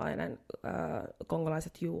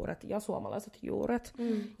kongolaiset juuret ja suomalaiset juuret.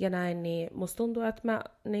 Ja näin, niin musta tuntuu, että mä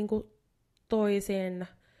niinku, toisin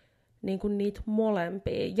niinku, niitä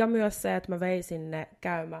molempia. Ja myös se, että mä veisin ne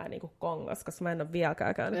käymään niinku, Kongossa, koska mä en ole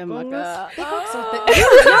vieläkään käynyt Kongossa.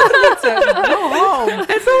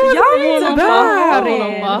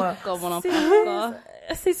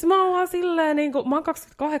 Siis mä oon silleen, niinku, mä oon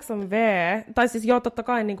 28V, tai siis joo, totta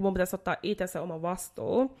kai niinku, mun pitäisi ottaa itse se oma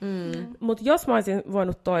vastuu. Mut jos mä olisin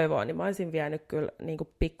voinut toivoa, niin mä olisin vienyt kyllä niinku,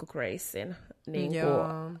 pikku Gracein niinku,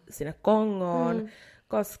 sinne Kongoon.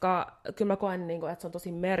 Koska kyllä mä koen, niinku, että se on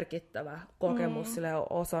tosi merkittävä kokemus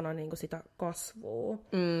osana niinku, sitä kasvua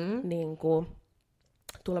niinku,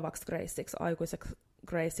 tulevaksi Graceiksi, aikuiseksi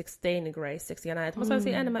Graceiksi, teini Graceiksi ja näin, että mä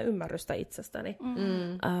saisin enemmän ymmärrystä itsestäni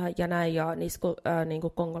ja näin, ja niistä niinku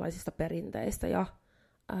kongolaisista perinteistä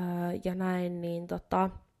ja näin, niin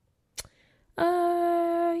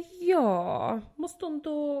joo, musta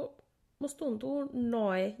tuntuu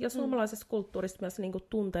noin, ja suomalaisessa kulttuurissa myös niinku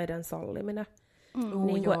tunteiden salliminen,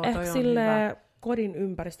 niinku ehkä silleen kodin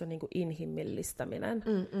ympäristön niinku inhimillistäminen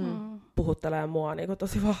puhuttelee mua niinku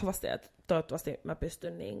tosi vahvasti, että toivottavasti mä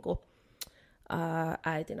pystyn niinku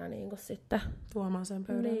äitinä niinku sitten tuomaan sen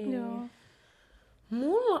pöydän. Niin. Joo.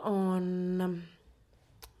 Mulla on...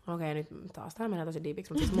 Okei, nyt taas tää menee tosi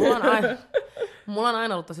diipiksi, mutta siis mulla on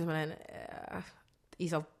aina ollut tosi sellainen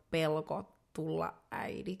iso pelko tulla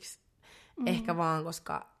äidiksi. Ehkä vaan,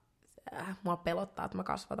 koska mua pelottaa, että mä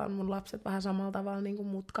kasvatan mun lapset vähän samalla tavalla niin kuin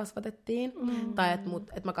mut kasvatettiin. Tai että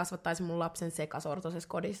mä kasvattaisin mun lapsen sekasortoisessa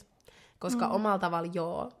kodissa. Koska omalla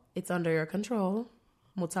tavalla it's under your control,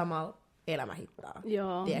 mutta samalla elämä hittaa.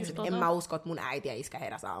 Tiedätkö, en mä usko, että mun äiti ja iskä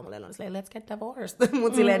heräsi aamulla on silleen, let's get divorced.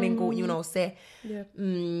 Mutta silleen niin kuin, se.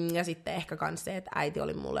 Ja sitten ehkä kans se, että äiti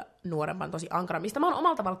oli mulle nuorempana tosi ankara, mistä mä oon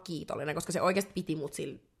omalla tavalla kiitollinen, koska se oikeasti piti mut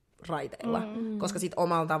sillä raiteilla. Koska sit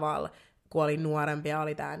omalla tavalla, kun olin nuorempi ja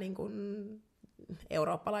oli tää niin kuin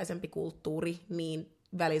eurooppalaisempi kulttuuri, niin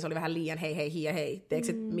välissä oli vähän liian hei.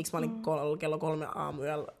 Tiedätkö, miksi mä olin kello 3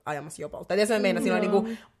 aamuyöllä ajamassa jopolta. Ja se meinasi,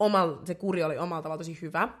 se kuri oli omalla tavalla tosi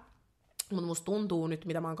hyvä. Mutta musta tuntuu nyt,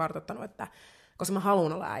 mitä mä oon kartoittanut, että koska mä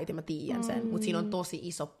haluan olla äiti, mä tiedän sen, mutta siinä on tosi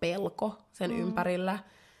iso pelko sen ympärillä,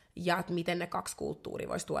 ja että miten ne kaksi kulttuuria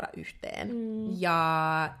voisi tuoda yhteen.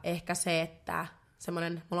 Ja ehkä se, että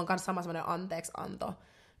mulla on myös sama semmoinen anteeksianto,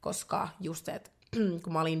 koska just se, että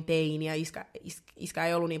kun mä olin teini ja iskä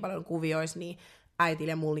ei ollut niin paljon kuvioissa, niin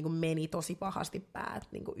äitille mulla niinku meni tosi pahasti päät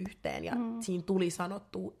niinku yhteen, ja siinä tuli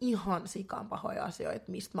sanottua ihan sikan pahoja asioita,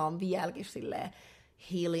 mistä mä oon vieläkin silleen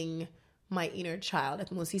healing my inner child,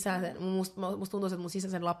 että musta tuntuu, että mun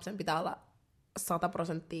sisäisen lapsen pitää olla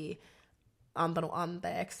 100% antanut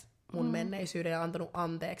anteeksi mun menneisyyden ja antanut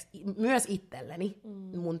anteeksi myös itselleni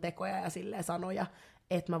mun tekoja ja silleen sanoja,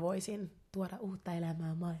 että mä voisin tuoda uutta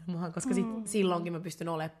elämää maailmaan, koska silloinkin mä pystyn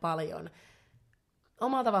olemaan paljon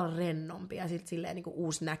omalla tavalla rennompi ja sitten silleen niinku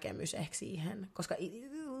uusi näkemys ehkä siihen, koska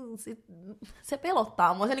se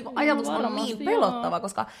pelottaa mua, se niinku ajatus on niin pelottava,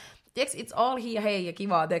 koska it's all he ja hei ja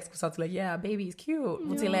kivaa, kun sä oot silleen, yeah, baby is cute,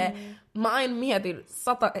 mutta silleen mä aina mietin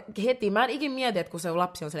heti, mä en ikin mieti, että kun se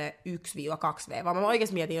lapsi on silleen 1-2V, vaan mä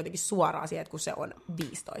oikeasti mietin jotenkin suoraan siihen, että kun se on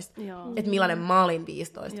 15, että millainen mä olin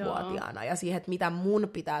 15-vuotiaana ja siihen, että mitä mun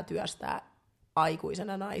pitää työstää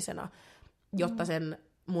aikuisena naisena, jotta sen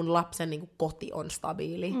mun lapsen niinku koti on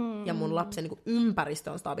stabiili ja mun lapsen niinku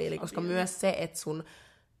ympäristö on stabiili, koska myös se, että sun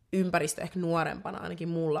ympäristö ehkä nuorempana ainakin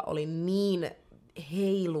mulla oli niin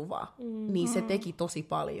heiluva, niin se teki tosi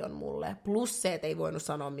paljon mulle. Plus se, että ei voinut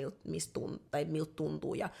sanoa miltä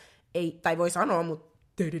tuntuu ja tai voi sanoa, mutta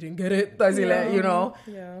they didn't get it, tai silleen, you know.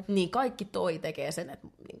 Niin kaikki toi tekee sen, että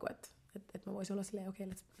niinku, et mä voisin olla silleen, okei,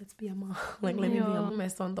 let's be a mom. Let me be a. Mun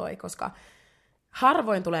mielestä on toi, koska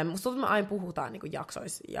harvoin tulee, musta tuntuu, että me aina puhutaan niin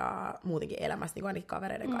jaksoissa ja muutenkin elämästä, niin ainakin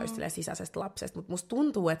kavereiden kanssa sisäisestä lapsesta, mutta musta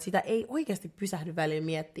tuntuu, että sitä ei oikeasti pysähdy välillä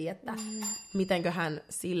miettiä, että mitenköhän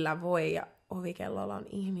sillä voi, ja ovikellolla on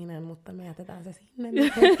ihminen, mutta me jätetään se sinne.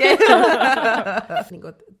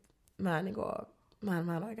 Mä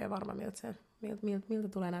en oikein varma, miltä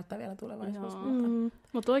tulee näyttää vielä tulevaisuus.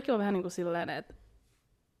 Mutta oikein on vähän niin kuin silleen, että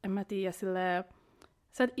en mä tiedä silleen,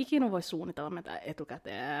 sä et ikinä voi suunnitella mitään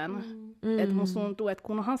etukäteen. Että musta tuntuu, että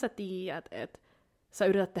kunhan sä tiedät, että sä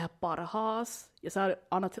yrität tehdä parhaas, ja sä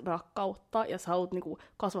annat rakkautta, ja sä haluat niinku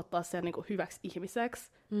kasvattaa sen niinku hyväksi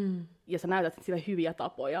ihmiseksi, ja sä näytät sille hyviä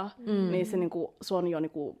tapoja, niin se, niinku, se on jo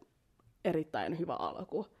niinku erittäin hyvä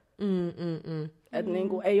alku. Että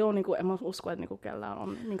niinku, ei ole, niinku, en mä usko, että niinku, kellään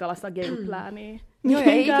on minkälaista gameplania. Joo,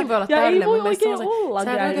 ei ikin voi olla täydellinen. Ei voi oikein olla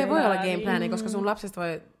sä et oikein voi olla gameplania, koska sun lapsesta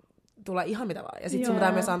voi tulla ihan mitä vaan. Ja sit sun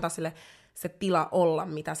pitää myös antaa sille se tila olla,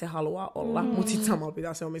 mitä se haluaa olla, mutta sit samalla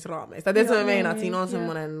pitää se omissa raameista. Tiedätkö, mä meinaan, että siinä on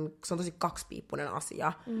semmoinen, se on tosi kaksipiippunen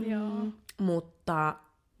asia. Mutta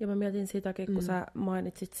ja mä mietin sitäkin, kun sä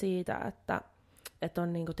mainitsit siitä, että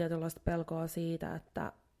on niinku tietynlaista pelkoa siitä,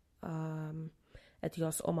 että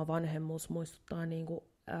jos oma vanhemmuus muistuttaa niinku,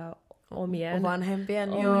 omien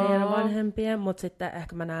vanhempien, mutta sitten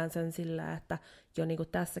ehkä mä näen sen sillä, että jo niinku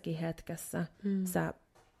tässäkin hetkessä sä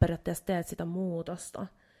periaatteessa teet sitä muutosta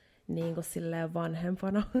niin kuin silleen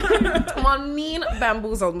vanhempana. Mä oon niin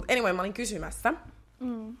bamboozled, mutta anyway, mä olin kysymässä.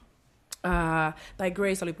 Tai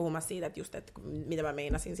Grace oli puhumassa siitä, että just, että mitä mä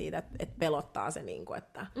meinasin siitä, että pelottaa se, niin kuin,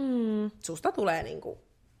 että susta tulee niin kuin,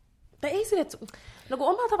 tai ei sille, että no kun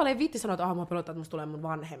omalla tavalla ei viitti sanoa, että mä pelottaa, että musta tulee mun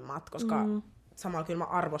vanhemmat, koska samalla kyllä mä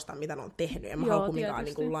arvostan, mitä ne on tehnyt, ja mä haluan kumminkaan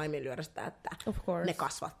niin kuin laiminlyödä sitä, että ne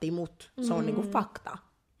kasvatti mut. Se on niin kuin fakta.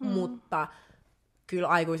 Mutta kyllä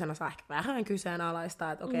aikuisena saa ehkä vähän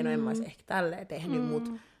kyseenalaistaa, että okei, no en mä olisi ehkä tälleen tehnyt,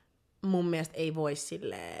 mutta mun mielestä ei voi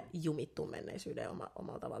silleen jumittua menneisyyden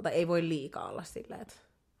omalla tavalla. Tai ei voi liikaa olla silleen, että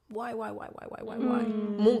why.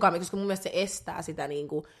 Munkaan, koska mun mielestä se estää sitä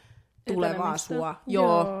niinku tulevaa sua.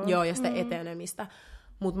 Joo, ja sitä etenemistä.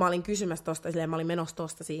 Mutta mä olin kysymässä tosta, silleen, mä olin menossa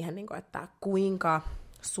tosta siihen, niinku, että kuinka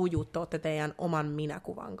sujut olette teidän oman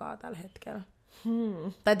minäkuvankaan tällä hetkellä.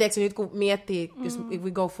 Tai tiedätkö nyt kun miettii, jos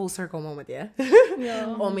we go full circle moment,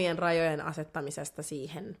 omien rajojen asettamisesta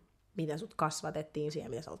siihen, miten sut kasvatettiin,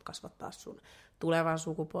 siihen, miten sä haluat kasvattaa sun tulevan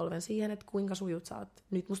sukupolven, siihen, että kuinka sujut sä oot.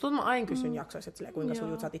 Nyt musta tuntuu, että mä aina kysyn jaksoissa, että silleen, kuinka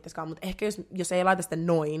sujut sä oot itseskaan, mutta ehkä jos ei laita sitä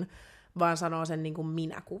noin, vaan sanoo sen niin kuin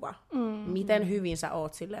minäkuva. Miten hyvin sä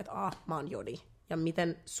oot silleen, että mä oon Jodi. Ja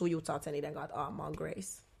miten sujut sä oot sen iden kanssa, että mä oon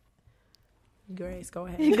Grace. Grace, go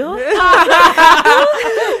ahead. Go.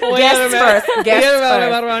 Guest first.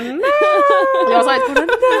 Varmaan, no! Joo, sait kun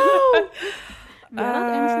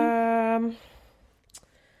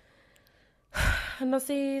no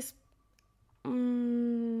siis,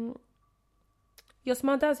 jos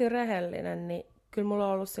mä oon täysin rehellinen, niin kyllä mulla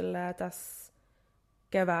on ollut silleen tässä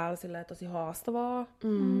keväällä silleen tosi haastavaa,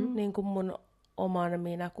 niin kuin mun oman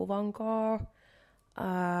minäkuvankaan.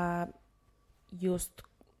 Just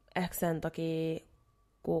ehkä sen takia,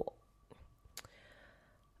 kun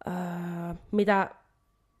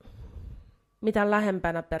mitä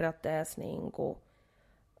lähempänä periaatteessa niinku,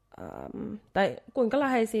 tai kuinka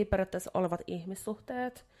läheisiä periaatteessa olevat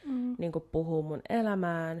ihmissuhteet niinku puhuu mun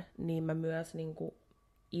elämään, niin mä myös niinku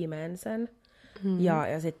imen sen.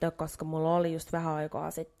 Ja sitten, koska mulla oli just vähän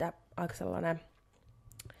aikaa sitten aika sellainen,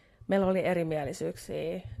 meillä oli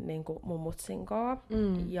erimielisyyksiä niinku mun mutsinkaan,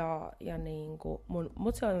 ja niinku mun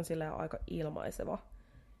mutsi on silleen aika ilmaiseva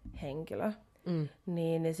henkilö.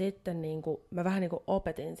 Niin sitten niinku, mä vähän niinku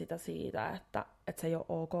opetin sitä siitä, että se ei ole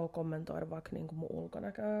ok kommentoida vaikka niinku mun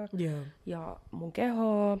ulkonäköä ja mun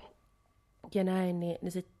kehoa ja näin,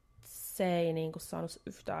 niin sit se ei niinku saanut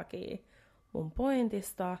yhtääkin mun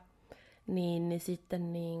pointista. Niin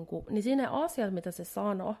sitten niinku, niin siinä asiat, mitä se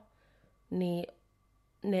sanoi, niin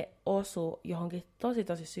ne osu johonkin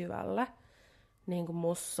tosi syvälle niinku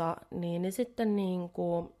mussa, niin sitten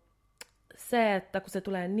niinku se, että kun se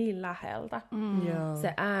tulee niin läheltä,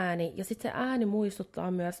 se ääni, ja sitten se ääni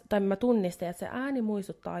muistuttaa myös, tai mä tunnistin, että se ääni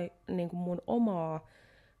muistuttaa niinku mun omaa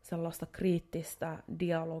sellaista kriittistä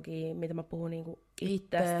dialogia, mitä mä puhun niinku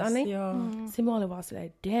itsestäni. Sitten mä olin vaan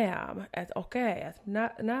silleen, damn, että okei, että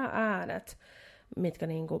nämä äänet, mitkä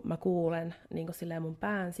niinku mä kuulen niinku silleen mun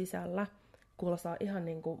pään sisällä, kuulostaa ihan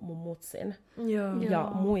niinku mun mutsin.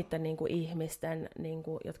 Ja muiden niinku ihmisten,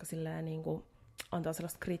 niinku, jotka silleen niinku antaa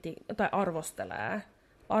sellaista tai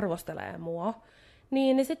arvostelee mua.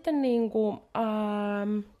 Niin sitten niinku,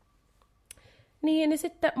 niin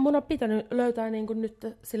sitten mun on pitänyt löytää niinku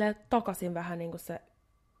nyt silleen takaisin vähän niinku se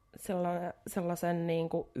sellaisen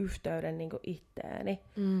niinku yhteyden niinku itteeni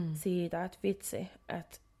siitä, että vitsi,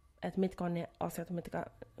 että mitkä on ne asiat,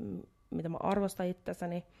 mitä mä arvostan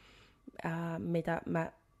itsessäni, mitä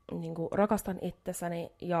mä niinku rakastan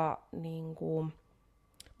itsessäni, ja niinku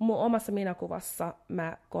mun omassa minäkuvassa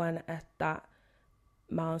mä koen, että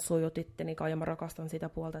mä oon sujut itteni ja mä rakastan sitä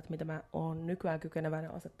puolta, että mitä mä oon nykyään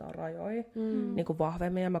kykeneväinen asettaa rajoja niin kuin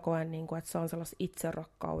vahvemmin. Ja mä koen, niin kuin, että se on sellaista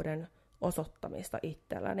itserakkauden osoittamista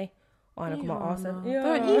itselläni. Aina kun mä asetan.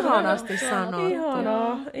 Toi on ihanasti sanottu.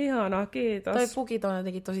 Ihana, kiitos. Toi pukit on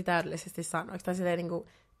jotenkin tosi täydellisesti sanoiksi. Tai silleen niin kuin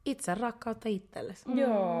itserakkautta itsellesi.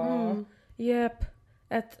 Joo, jep.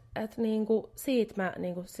 Et niinku siitä mä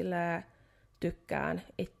niinku silleen tykkään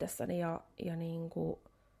itsessäni ja niinku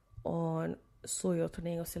oon sujut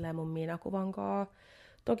niinku silleen mun minäkuvankaan.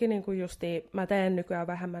 Toki niinku justi mä teen nykyään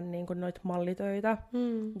vähemmän niinku noita mallitöitä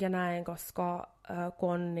ja näin, koska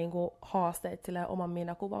kun on niinku haasteet silleen oman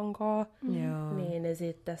minäkuvankaan, niin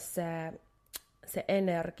sitten se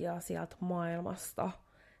energia sieltä maailmasta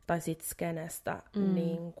tai sit skenestä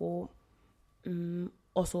niinku,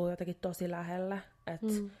 osuu jotenkin tosi lähelle.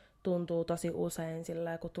 Et tuntuu tosi usein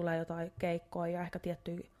silleen, kun tulee jotain keikkoja ja ehkä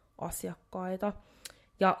tiettyjä asiakkaita.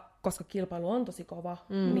 Ja koska kilpailu on tosi kova,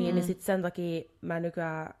 niin sit sen takia mä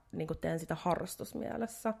nykyään niin teen sitä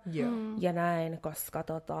harrastusmielessä. Ja näin, koska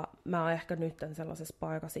mä oon ehkä nyt sellaisessa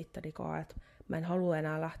paikassa ittenikaan, että mä en halua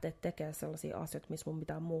enää lähteä tekemään sellaisia asioita, missä mun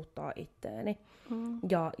pitää muuttaa itteeni.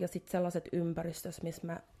 Ja sitten sellaiset ympäristössä, missä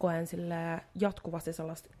mä koen jatkuvasti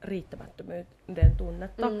sellaista riittämättömyyden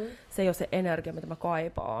tunnetta. Se ei ole se energia, mitä mä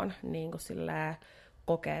kaipaan, niin kuin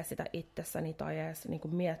kokee sitä itsessäni tai edes niin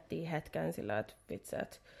kuin miettii hetken sillä, että vitsi,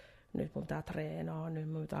 että nyt mun pitää treenaa,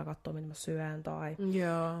 nyt mun pitää katsoa, mitä mä syön, tai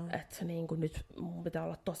että niin kuin nyt mun pitää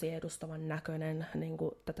olla tosi edustavan näköinen niin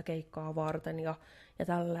kuin tätä keikkaa varten ja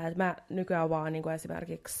tällä. Että mä nykyään vaan niin kuin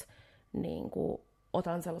esimerkiksi niin kuin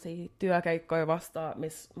otan sellaisia työkeikkoja vastaan,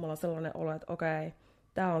 missä mulla on sellainen olo, että okei,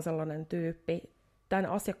 tää on sellainen tyyppi, tämän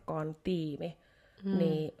asiakkaan tiimi,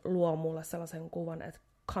 niin luo mulle sellaisen kuvan, että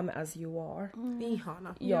come as you are.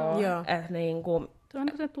 Ihana. Joo. Että niinku tuo on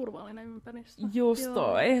se turvallinen ympäristö. Just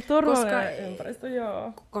toi. Turvallinen ympäristö,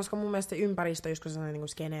 joo. Koska mun mielestä se ympäristö, just kun sanoin niin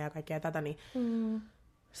skeneä ja kaikkea tätä, niin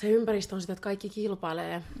se ympäristö on sitä, että kaikki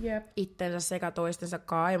kilpailee itsensä sekä toistensa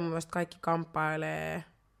kanssa. Ja mun mielestä kaikki kamppailee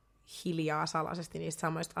hiljaa salaisesti niistä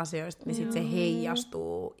samoista asioista, niin sitten se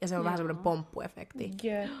heijastuu. Ja se on vähän semmoinen pomppuefekti.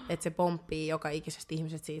 Että se pomppii joka ikisestä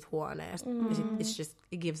ihmiset siitä huoneesta. Ja sit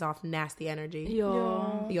it gives off nasty energy.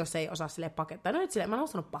 Jos ei osaa silleen pakettaa. No nyt silleen, mä en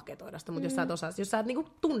osannut paketoida sitä, mutta jos sä et niinku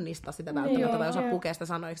tunnista sitä välttämättä tai osaa pukea sitä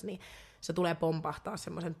sanoiksi, niin se tulee pompahtaa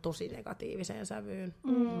semmoisen tosi negatiiviseen sävyyn.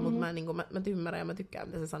 Mutta mä ymmärrän ja mä tykkään,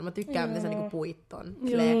 mitä se sanoo. Mä tykkään, mitä se niinku puit ton.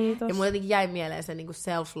 Ja mulle jotenkin jäi mieleen se niinku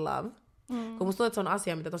self-love. Kun musta tuntuu, että se on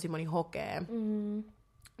asia, mitä tosi moni hokee,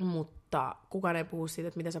 mutta kukaan ei puhu siitä,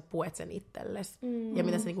 että miten sä puet sen itsellesi ja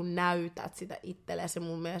miten sä niinku näytät sitä itsellesi. Ja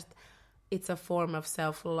mun mielestä it's a form of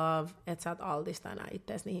self-love, että sä et altista enää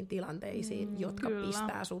itseäsi niihin tilanteisiin, jotka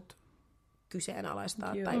pistää sut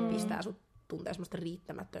kyseenalaistaa tai pistää sut tuntee semmoista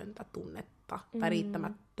riittämätöntä tunnetta, tai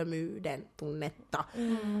riittämättömyyden tunnetta.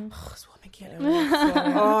 Suomen kieli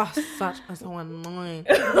on so annoying.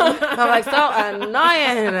 Mä like, so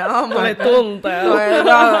annoying. Oh my tunteja.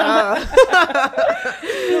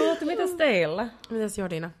 No, mutta mitäs teillä? Mitäs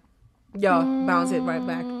Jodina? Joo, bounce it right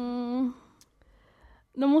back.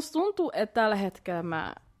 No musta tuntuu, että tällä hetkellä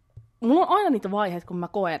mulla on aina niitä vaiheita, kun mä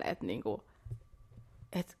koen, että niinku,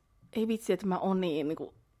 et ei vitsi, että mä oon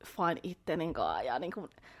niinku fine itteni kanssa ja niinku,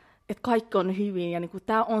 että kaikki on hyvin ja niinku,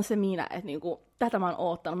 tää on se minä, että niinku, tätä mä oon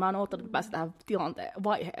oottanut. Mä oon oottanut, että päästä tähän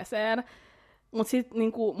vaiheeseen. Mut sit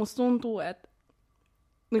niinku, musta tuntuu, että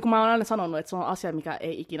niinku mä oon aina sanonut, että se on asia, mikä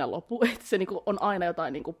ei ikinä lopu. Että se niinku, on aina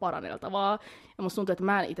jotain niinku, paranneltavaa. Ja musta tuntuu, että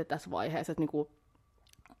mä en itse tässä vaiheessa, että niinku,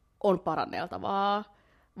 on paranneltavaa.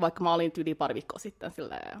 Vaikka mä olin yli pari viikkoa sitten,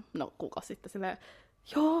 kuukausi sitten, silleen,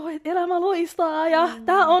 joo, elämä loistaa, ja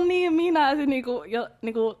tää on niin minä, ja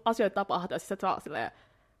niinku asioita tapahtuu, ja siis sä vaan silleen,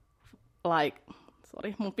 like,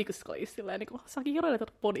 sorry, mun pikkusisko oli silleen, niinku, säkin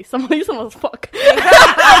kirjoitat podissa, mä olin samassa fuck.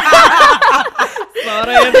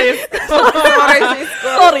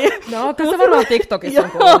 Sorry. No, kyllä se varmaan TikTokissa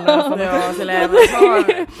on kuunnella. Joo, silleen,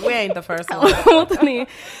 we ain't the first one. Mutta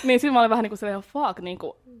niin sit mä olin vähän niinku silleen, fuck,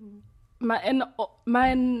 niinku, mä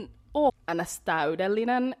en oo ns.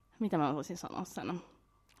 Täydellinen. Mitä mä voisin sanoa sen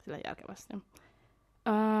sillä järkevästi?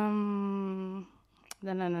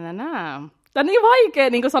 Tää on niin vaikea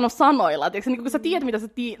niin sanoa sanoilla, niin kun sä tiedät,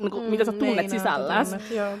 mitä sä tunnet sisälläs.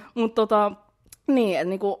 Mutta niin, että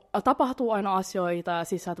niin tapahtuu aina asioita, ja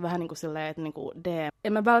siis sä oot vähän niin kuin silleen, että niin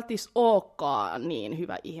en mä välttis ookaan niin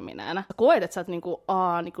hyvä ihminen. Koet, että sä oot niin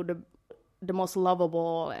the most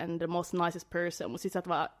lovable and the most nicest person, mutta sit sä oot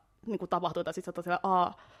vaan niin tapahtuu, tai sit sä oot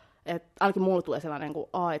silleen, että ainakin mulle tulee sellainen,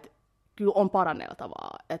 että kyllä on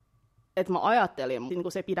paranneltavaa. Että mä ajattelin, mutta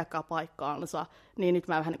niin se ei pidäkään paikkaansa, niin nyt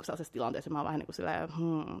mä vähän niin sellaisessa tilanteessa, mä oon vähän niin kuin silleen,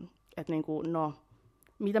 että niin kuin, no,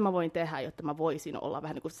 mitä mä voin tehdä, jotta mä voisin olla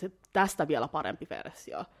vähän niin kuin se, tästä vielä parempi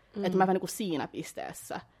versio. Että mä vähän niin kuin siinä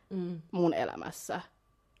pisteessä mun elämässä.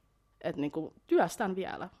 Että niin kuin työstän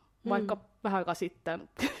vielä. Vaikka vähän aikaa sitten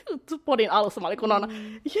podin alussa mä olin kunnon,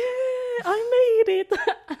 yeah, I made it!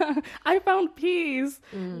 I found peace!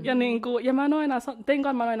 Ja, niin kuin, ja mä en ole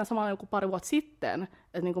aina samalla kuin pari vuotta sitten,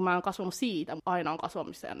 että niin kuin mä oon kasvanut siitä, aina on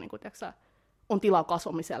kasvamiseen, niin kuin, tiiäksä, on tilaa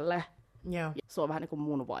kasvamiselle. Yeah. Se on vähän niin kuin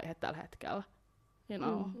mun vaihe tällä hetkellä. You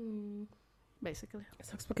know, basically.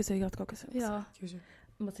 Saanko mä kysyä jatkokysymys? Joo. Kysy.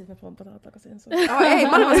 Mutta sitten me pompataan takaisin sun. Ei,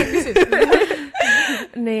 mä haluaisin kysyä.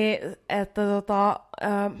 Niin, että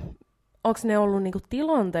onko ne ollut niinku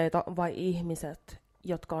tilanteita vai ihmiset,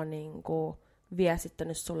 jotka on niinku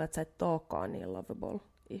viestittänyt sulle, että sä et olekaan niin lovable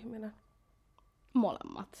ihminen?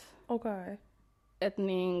 Molemmat. Okei. Okay. Että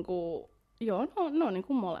niinku, joo, ne on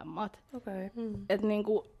niinku molemmat. Okei. Okay. Että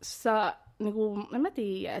niinku sä, niinku, en mä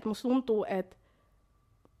tiedä, että musta tuntuu, että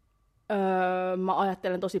mä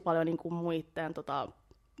ajattelen tosi paljon niinku muiden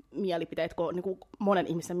mielipiteet, niinku monen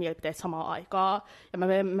ihmisen mielipiteet samaan aikaan. Ja mä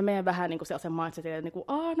menen vähän niinku sellaisen mindsetin, että niinku,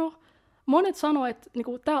 no, monet sanoo, että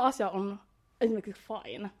niinku, tää asia on esimerkiksi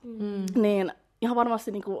fine. Niin ihan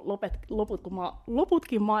varmasti niinku,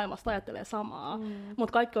 loputkin maailmasta ajattelee samaa.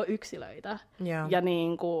 Mutta kaikki on yksilöitä. Yeah. Ja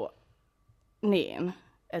niinku, niin.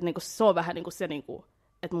 Että niinku, se on vähän niinku se, niinku,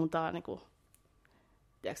 että mun tää niinku,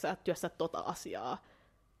 tiedätkö, työstää tota asiaa.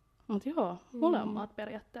 Mutta joo, molemmat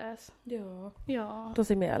periaatteessa. Joo.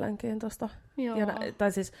 Tosi mielenkiintoista. Joo.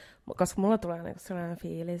 Tai siis, koska mulla tulee niinku sellainen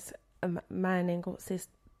fiilis, mä en niinku, siis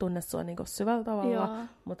tunne sua niinku syvällä tavalla,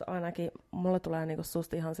 mutta ainakin mulla tulee niinku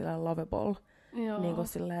susta ihan silleen lovable niinku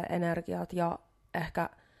silleen energiat, ja ehkä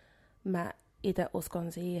mä itse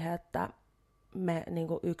uskon siihen, että me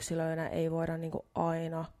niinku yksilöinä ei voida niinku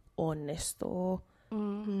aina onnistua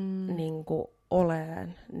niinku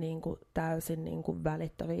oleen niinku täysin niinku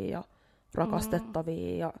välittäviä ja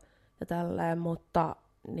rakastettavia ja tälleen, mutta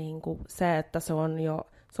niinku se, että se on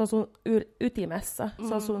sun ytimessä,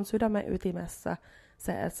 se on sun sydämen ytimessä,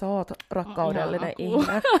 se, että sä oot rakkaudellinen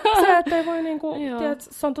ihminen. Se, että ei voi niinku, tiedät,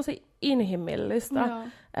 se on tosi inhimillistä,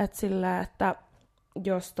 että sillä, että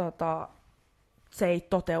jos se ei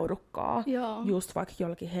toteudukaan, just vaikka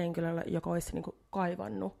jollekin henkilölle, joka olisi niinku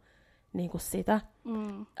kaivannut niinku sitä,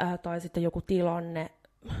 tai sitten joku tilanne,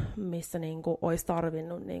 missä niinku olisi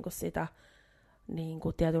tarvinnut niinku sitä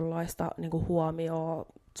niinku tietynlaista niinku huomioon,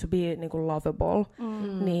 to be niinku lovable,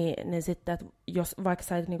 niin sitten, että jos vaikka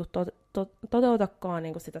sä et niinku toteutakaan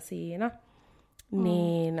niinku sitä siinä,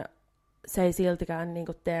 niin se ei siltikään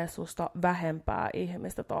niinku tee susta vähempää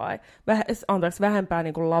ihmistä tai vähempää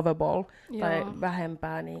niinku lovable tai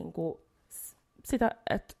vähempää niinku sitä,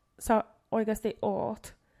 että sä oikeasti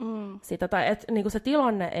oot. sitä, tai että niinku se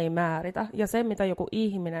tilanne ei määritä, ja se, mitä joku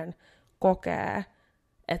ihminen kokee,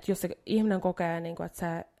 että jos se ihminen kokee, niinku, että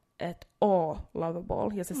sä et oo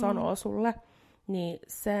lovable, ja se sanoo sulle, niin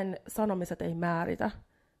sen sanomiset ei määritä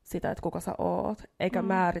sitä, että kuka sä oot, eikä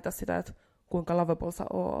määritä sitä, että kuinka lovable sä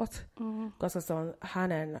oot, koska se on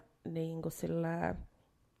hänen niinku silleen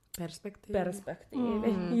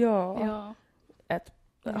perspektiivi. Joo. Et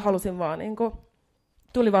halusin vaan niinku,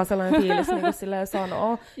 tuli vaan sellainen fiilis niinku silleen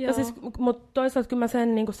sanoa. Ja siis, mut toisaalta kyllä mä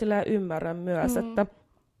sen niinku silleen ymmärrän myös, että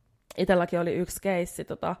itselläkin oli yksi keissi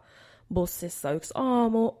bussissa yksi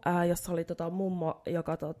aamu, jossa oli mummo,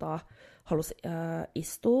 joka halusi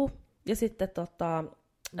istua. Ja sitten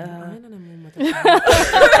aina ne mummot.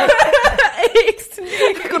 Eiks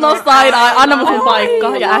niin? Kun nostaa aina, anna mun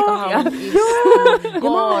paikka ja äkkiä.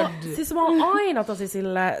 Siis mä oon aina tosi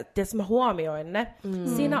silleen, tietysti mä huomioin ne.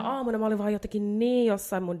 Siinä aamuna mä olin vaan jotenkin niin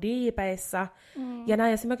jossain mun diipeissä. Ja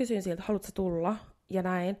näin, ja sitten mä kysyin siltä, haluatko sä tulla? Ja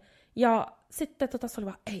näin. Ja sitten se oli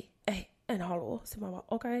vaan, ei, en halua. Sitten mä vaan,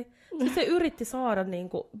 okei. Sitten se yritti saada,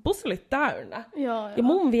 niinku, bussi oli täynnä. Ja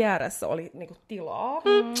mun vieressä oli niinku tilaa.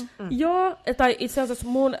 Joo, tai itse asiassa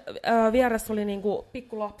mun vieressä oli niinku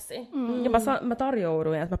pikkulapsi. Ja mä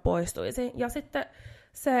tarjouduin, että mä poistuisin. Ja sitten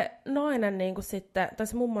se nainen niinku sitten, tai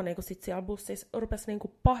se mummo niinku sit siellä bussissa rupesi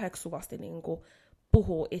niinku paheksuvasti niinku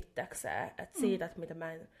puhuu itsekseen. Että siitä, että mitä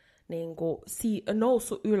mä en niinku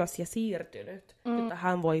noussut ylös ja siirtynyt, että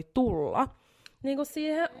hän voi tulla. Niinku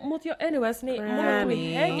siihen, mut jo anyways, niin mulle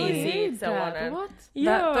tuli heti siitä sellainen.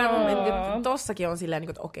 Tossakin on silleen,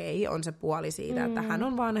 että okei, on se puoli siitä, että hän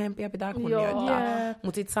on vanhempi ja pitää kunnioittaa.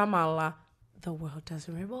 Mut sit samalla, the world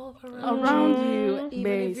doesn't revolve around you,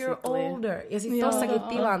 even if you're older. Ja sit tossakin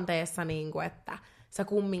tilanteessa, niinku, että sä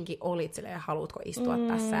kumminkin olit silleen, haluatko istua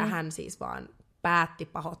tässä, ja hän siis vaan päätti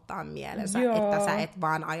pahoittaa mielensä, että sä et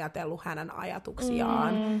vaan ajatellut hänen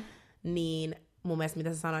ajatuksiaan. Niin mun mielestä,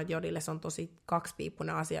 mitä sä sanoit Jodille, se on tosi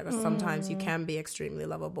kaksipiippunen asia, koska sometimes you can be extremely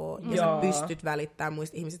lovable, ja sä pystyt välittämään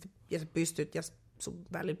muista ihmisistä, ja sä pystyt, ja sun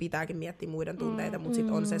välillä pitääkin miettiä muiden tunteita, mutta sit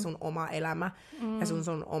on se sun oma elämä, ja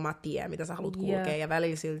sun oma tie, mitä sä haluat kulkea, ja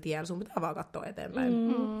välillä sillä tiellä sun pitää vaan katsoa eteenpäin.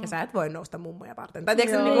 Ja sä et voi nousta mummoja varten. Tai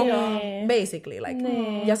tiedätkö, basically, like.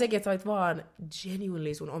 Ja sekin, että sä olit vaan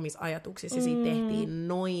genuinely sun omissa ajatuksissa, ja siitä tehtiin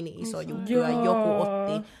noin iso juttu, ja joku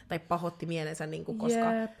otti, tai pahoitti mielensä, niin kuin, koska...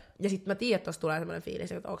 Ja sit mä tiedän, että tossa tulee semmoinen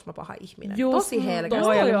fiilis, että onko mä paha ihminen. Tosi helkästi.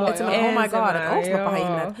 Että se oh my god, että onko mä paha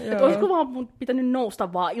ihminen. Että olisiko vaan mun pitänyt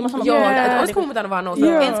nousta vaan ilman sanoa. Joo, että olisiko mun pitänyt vaan nousta.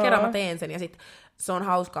 Ensi kerran mä teen sen. Ja sit se on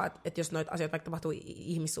hauskaa, että jos noita asioita vaikka tapahtuu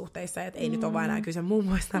ihmissuhteissa, että ei nyt ole vaan enää kyse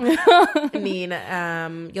mummoista, niin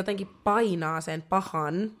jotenkin painaa sen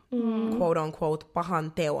pahan, quote on quote,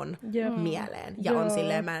 pahan teon mieleen. Ja on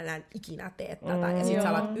silleen, mä en enää ikinä tee tätä. Ja sit sä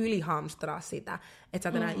alat ylihamstraa sitä, että sä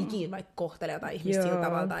et enää ikinä vaikka kohtele jotain ihmistä sillä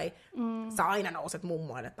tavalla, tai sä aina nouset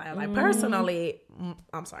mummoille tai jotain. Personally,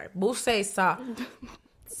 I'm sorry, busseissa,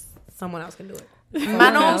 someone else can do it.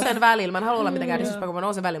 Mä nousen välillä, mä en halua olla mitenkään disrespectful, mä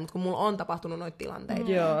nousen välillä, mutta kun mulla on tapahtunut noita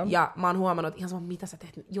tilanteita, ja mä oon huomannut, että ihan sama mitä sä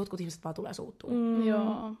teet, jotkut ihmiset vaan tulee suuttua.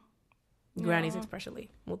 Grannies especially.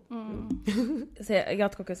 Se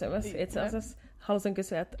jatkokysymys itse asiassa. Halusin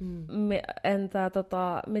kysyä, että entä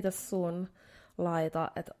mitäs sun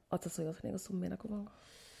laita, että oot sä sujut niinku sun minäkuvan?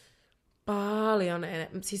 Paljon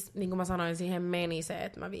enemmän. Siis niin kuin mä sanoin, siihen meni se,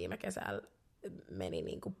 että mä viime kesällä menin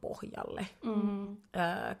niinku pohjalle.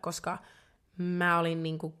 Koska mä olin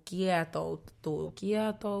niinku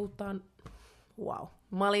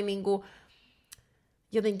Mä olin niinku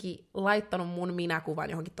jotenkin laittanut mun minäkuvan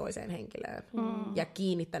johonkin toiseen henkilöön ja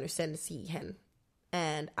kiinnittänyt sen siihen.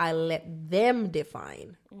 And I let them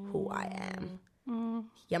define who I am.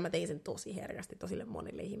 Ja mä tein sen tosi herkästi tosille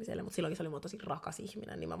monille ihmisille, mutta silloinkin se oli mun tosi rakas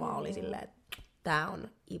ihminen, niin mä vaan olin silleen, että tää on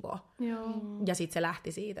Ivo. Ja sit se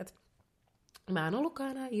lähti siitä, että mä en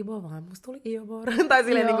ollutkaan enää Ivo, vaan musta tuli Ivor. Tai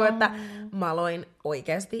silleen, niin kuin, että mä aloin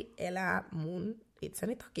oikeasti elää mun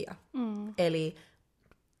itseni takia. Eli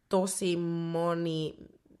tosi moni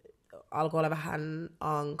alkoi olla vähän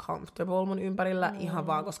uncomfortable mun ympärillä, ihan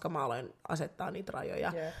vaan koska mä aloin asettaa niitä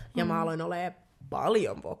rajoja. Ja mä aloin olemaan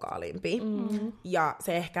paljon vokaalimpi. Ja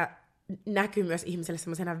se ehkä näkyy myös ihmiselle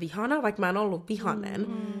semmoisena vihana, vaikka mä en ollut vihanen.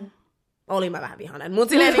 Olin mä vähän vihanen, mut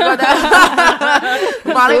silleen niin kuin,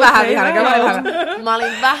 mä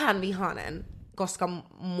olin vähän vihanen, koska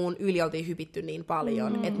mun yli oltiin hypitty niin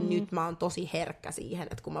paljon, että nyt mä oon tosi herkkä siihen,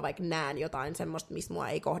 että kun mä vaikka näen jotain semmoista, mistä mua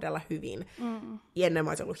ei kohdella hyvin, ja ennen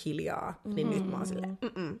mä olisin ollut hiljaa, niin nyt mä oon silleen,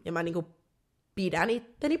 ja mä niinku pidän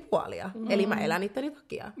itteni puolia. Eli mä elän itteni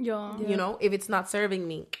takia. You know, if it's not serving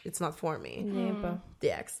me, it's not for me.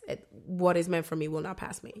 Tiedäks, what is meant for me will not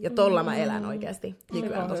pass me. Ja tolla mä elän oikeesti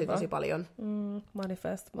nykyään tosi paljon.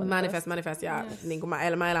 Manifest. Ja niin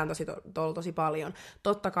mä elän tosi paljon.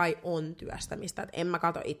 Totta kai on työstämistä. Et en mä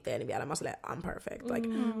kato itteeni vielä. Mä oon silleen, I'm perfect. Like,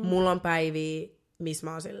 mulla on päiviä, missä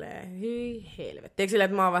mä oon silleen, hyi helvetti. Tiedätkö silleen,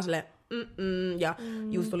 että mä oon vaan silleen, ja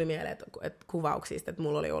just tuli mieleen, että kuvauksista, että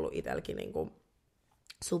mulla oli ollut itselläkin niinku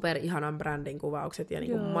super ihanan brändin kuvaukset ja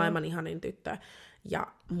niinku maailman ihanin tyttö. Ja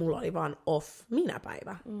mulla oli vaan minä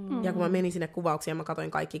päivä. Ja kun mä menin sinne kuvauksiin ja mä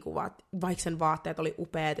katsoin kaikki kuvat, vaikka sen vaatteet oli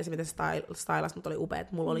upeat ja se miten se stylas mut oli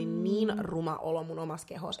upeat, mulla oli niin ruma olo mun omassa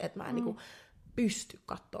kehossa, että mä en niinku pysty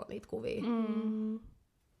katsoa niitä kuvia.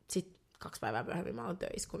 Sitten 2 päivää myöhemmin mä oon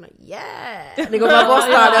töissä, kun niin kun mä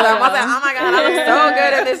postaan jotain, mä oon oh my god, I look so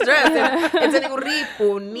good in this dress. Että se niinku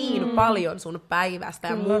riippuu niin paljon sun päivästä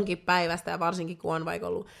ja munkin päivästä, ja varsinkin kun on vaikka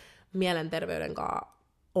ollut mielenterveyden kanssa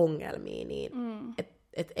ongelmia, niin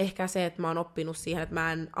et ehkä se, että mä oon oppinut siihen, että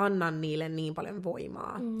mä en anna niille niin paljon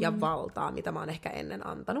voimaa ja valtaa, mitä mä oon ehkä ennen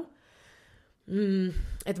antanut.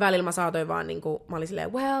 Että välillä mä saatoin vaan niinku, mä olin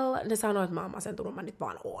silleen, well, ne sanoo, että mä oon masentunut, mä nyt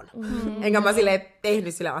vaan oon. Enkä mä silleen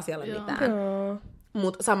tehnyt sille asialle mitään.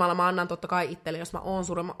 Mut samalla mä annan totta kai itselle, jos mä oon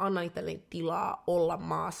surra, mä annan itselleni tilaa olla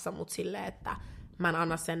maassa, mut silleen, että mä en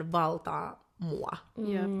anna sen valtaa mua.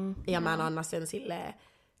 Ja mä en anna sen silleen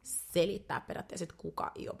selittää periaatteessa, että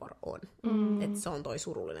kuka Iobor on. Että se on toi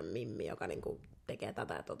surullinen mimmi, joka niinku tekee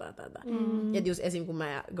tätä ja tätä. Ja just esim. Kun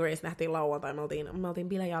mä ja Grace nähtiin lauantai, me oltiin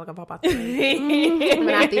bilejalkavapaat.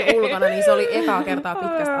 Me nähtiin ulkona, niin se oli ekaa kertaa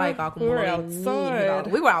pitkästä aikaa, kun mulla oli niin hyvä.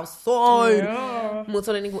 We were outside! Yeah. Mut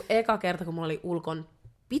se oli niinku eka kerta, kun mulla oli ulkon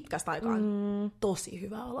pitkästä aikaa tosi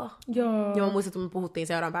hyvä olo. Joo. Ja mä muistan, että me puhuttiin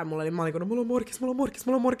seuraavan päivän, mulla oli morkis. Mä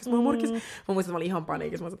muistan, että mä olin ihan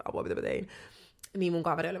paniikissa, mä sanoin, että apua, mitä mä tein. Niin mun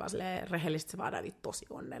kaveri oli vaan silleen, rehellisesti se vaan näytti tosi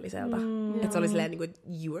onnelliselta. Että se oli silleen, niin kuin,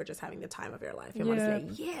 you were just having the time of your life. Ja mä olin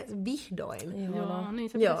silleen, yes, vihdoin. Joo, niin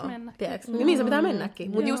se pitäisi mennäkin. Niin se pitää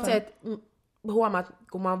mennäkin. Mutta just se, että huomaat,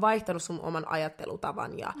 kun mä oon vaihtanut sun oman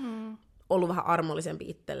ajattelutavan ja ollut vähän armollisempi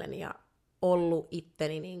itselleni ja ollut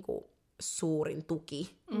itteni niin kuin suurin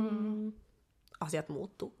tuki, asiat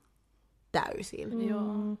muuttuu täysin.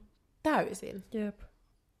 Joo. Täysin. Jep.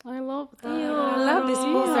 I love that. I love this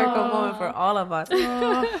full circle moment for all of us.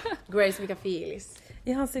 Grace, mikä fiilis?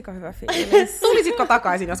 Ihan sika hyvä fiilis. Tulisitko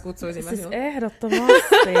takaisin, jos kutsuisin siis sinut? Ehdottomasti.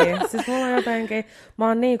 Siis mulla on jotenkin, mä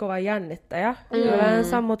oon niin kova jännittäjä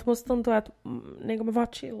yleensä, mutta musta tuntuu, että niin mä vaan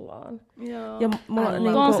chillaan. Joo. Ja mulla,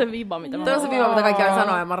 niin on se viba, mitä mä kaikki aina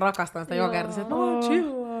sanoo, ja mä rakastan sitä joka kerta, että mä vaan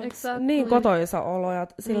chillaan. Exactly. Niin kotoisa olo, ja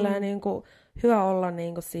silleen niin kuin hyvä olla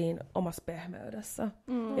niinku siinä omassa pehmeydessä.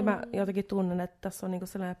 Ja mä jotenkin tunnen, että tässä on niinku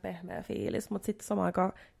sellainen pehmeä fiilis, mutta sitten samaan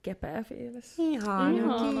aikaan kepeä fiilis.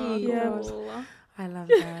 Ihana, kiitos. I love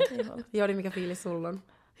that. Jouni, mikä fiilis sulla on?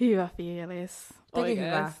 Hyvä fiilis. Teki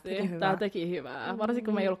hyvää. Tää teki hyvää. Varsinkin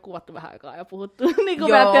kun me ei ollut kuvattu vähän aikaa ja puhuttu niin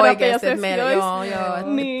kuin meidän terapiasessioissa.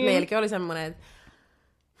 Joo, niin. Meilläkin oli semmoinen, että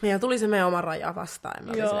meillä tuli se meidän oma raja vastaan.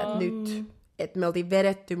 Me oli silleen, että nyt, että me oltiin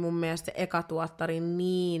vedetty mun mielestä se eka tuottari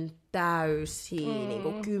niin täysiin, niin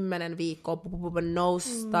kuin 10 viikkoa,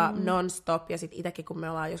 non-stop, ja sitten itsekin, kun me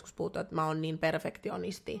ollaan joskus puhuttu, että mä oon niin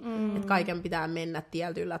perfektionisti, että kaiken pitää mennä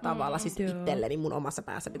tietyllä tavalla, siis itselleni mun omassa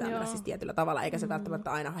päässä pitää mennä siis tietyllä tavalla, eikä se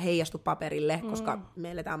välttämättä aina heijastu paperille, koska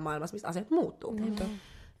me eletään maailmassa, missä asiat muuttuu.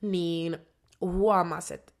 Niin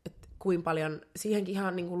huomas, että kuinka paljon siihenkin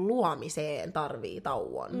ihan niin kuin luomiseen tarvii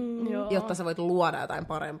tauon, jotta sä voit luoda jotain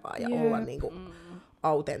parempaa ja olla niin kuin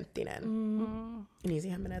autenttinen. Niin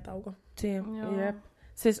siihen menee tauko. Jep.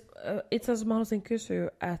 Siis itse asiassa mä haluaisin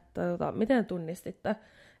kysyä, että miten tunnistitte,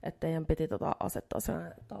 että teidän piti asettaa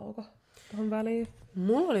sen tauko tuohon väliin?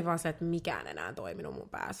 Mulla oli vaan se, että mikään enää toiminut mun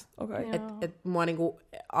päässä. Okay. Et mua niinku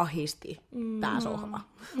ahisti tää sohva.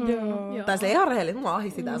 Tai se ihan rehellisesti, mua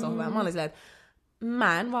ahisti tää sohva. Ja mä olin silleen, että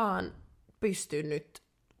mä en vaan pysty nyt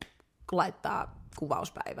laittaa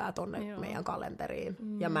kuvauspäivää tonne meidän kalenteriin.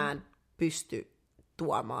 Ja mä en pysty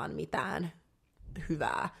tuomaan mitään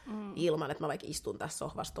hyvää ilman, että mä vaikka istun tässä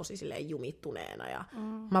sohvassa tosi silleen jumittuneena. Ja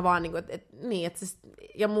mä vaan niinku,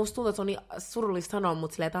 ja musta tuntuu, että se on niin surullista sanoa,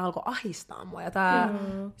 mutta silleen, tää alkoi ahistaa mua. Ja tää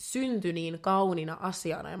syntyi niin kauniina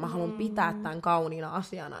asiana, ja mä haluan pitää tämän kauniina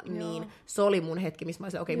asiana, niin se oli mun hetki, missä mä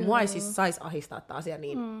olin okei, mua ei siis sais ahistaa tämä asia,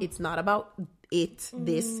 niin it's not about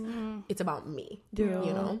this, it's about me,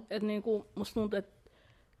 you know? Et niinku, musta tuntuu,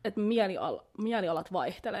 että mielialat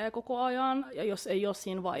vaihtelee koko ajan, ja jos ei ole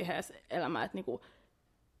siinä vaiheessa elämää, että niinku,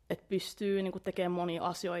 et pystyy niinku tekemään monia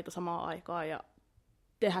asioita samaan aikaan ja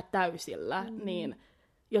tehdä täysillä, niin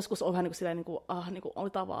joskus on vähän niin kuin silleen, niin kuin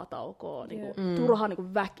otetaan vaan taukoa, niin kuin, turhaa niin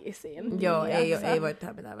kuin väkisin. Joo, ei voi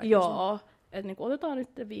tehdä mitään väkisin. Joo, että niin kuin otetaan nyt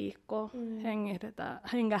viikko,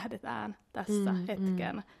 hengähdetään tässä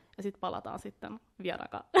hetken, ja sitten palataan sitten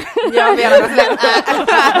vierakaan. Joo, vierakaan silleen,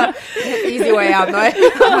 easy way out, noin.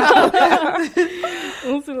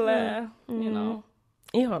 Silleen, you know.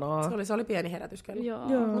 Ihanaa. Se oli pieni herätyskello.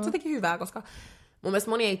 Joo. Mutta se teki hyvää, koska mun mielestä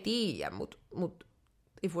moni ei tiedä, mutta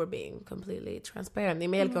if we're being completely transparent, niin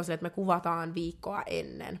meilläkin on silleen, että me kuvataan viikkoa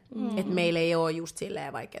ennen. Että meillä ei ole just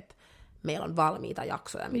silleen vaikka, että meillä on valmiita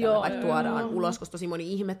jaksoja, mitä me vaikka tuodaan ulos, koska tosi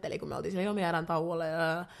moni ihmetteli, kun me oltiin silleen, me jäädään tauolle,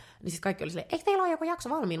 niin siis kaikki oli silleen, eikö teillä ole joku jakso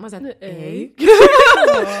valmiin? Mä sanoin, että ei.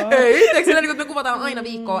 Ei. Eikö silleen, että me kuvataan aina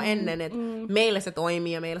viikkoa ennen, että meille se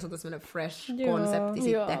toimii ja meillä se on tosi sellainen fresh-konsepti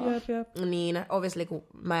sitten. Niin obviously, kun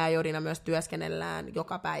mä ja Jorina myös työskennellään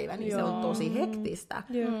joka päivä, niin se on tosi hektistä.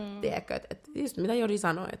 Tiedätkö, että just mitä Jori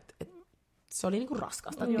sanoi, että se oli niinku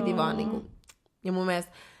raskasta, että piti vaan niinku, ja mun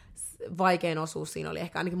mielestä vaikein osuus siinä oli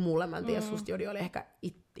ehkä ainakin mulle, mä en tiedä, susta Jodi, oli ehkä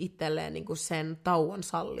itselleen niinku sen tauon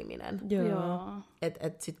salliminen.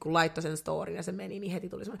 Et sit kun laittoi sen storyn ja se meni, niin heti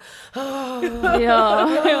tuli semmoinen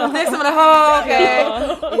teekö semmoinen okei.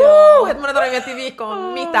 Että mun ei tarvitse miettiä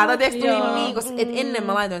viikkoon mitään. Tai teekö tuli niin, koska ennen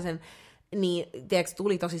mä laitoin sen, niin teekö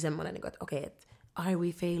tuli tosi semmoinen, että okei, että are we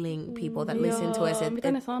failing people that listen to us?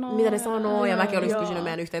 Mitä ne sanoo? Mitä ne sanoo? Ja mäkin olisin kysynyt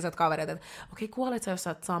meidän yhteiset kavereet, että okei, kuolet sä, jos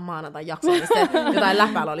sä saa maanantai jaksoa? Niin sitten jotain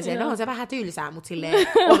läpäällä oli se, no on se vähän tylsää, mutta silleen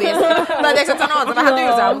obviously. Tai tiedätkö, että sanoo, että vähän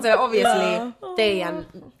tylsää, mutta se obviously teidän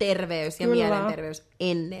terveys ja mielenterveys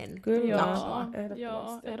ennen jaksoa.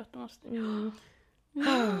 Joo, ehdottomasti.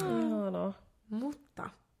 Ihanaa. Mutta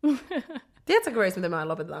tiedätkö, Grace, miten me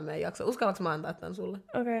lopetetaan meidän jakso? Uskallatko mä antaa tämän sulle?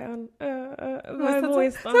 Okei, mä en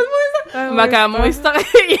muista. Sä et muista? Mäkään muista.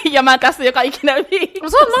 Ja mä tässä joka ikinen viikko. No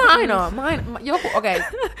se on mä ainoa. Joku, okei.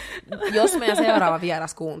 Jos meidän seuraava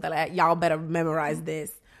vieras kuuntelee, y'all better memorize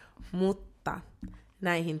this. Mutta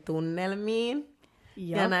näihin tunnelmiin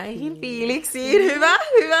ja näihin fiiliksiin. Hyvä.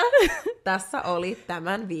 Tässä oli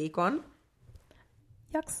tämän viikon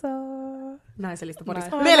Jakso. Naisellista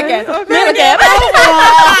podista. Melkein.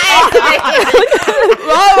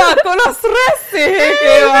 Vauva, kun on stressihiki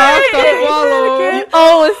vaikka valuu.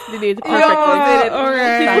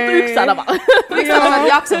 Yksi sana vaan. Yksi sana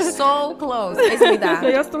jakso so close. Ei se mitään. No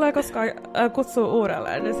jos tulee koskaan kutsua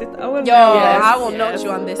uudelleen, niin sit I will I will note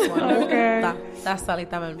you on this one. Okay. Mutta tässä oli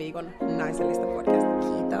tämän viikon Naisellista podcast.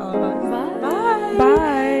 Kiitos.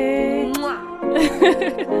 Bye.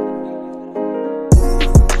 Bye.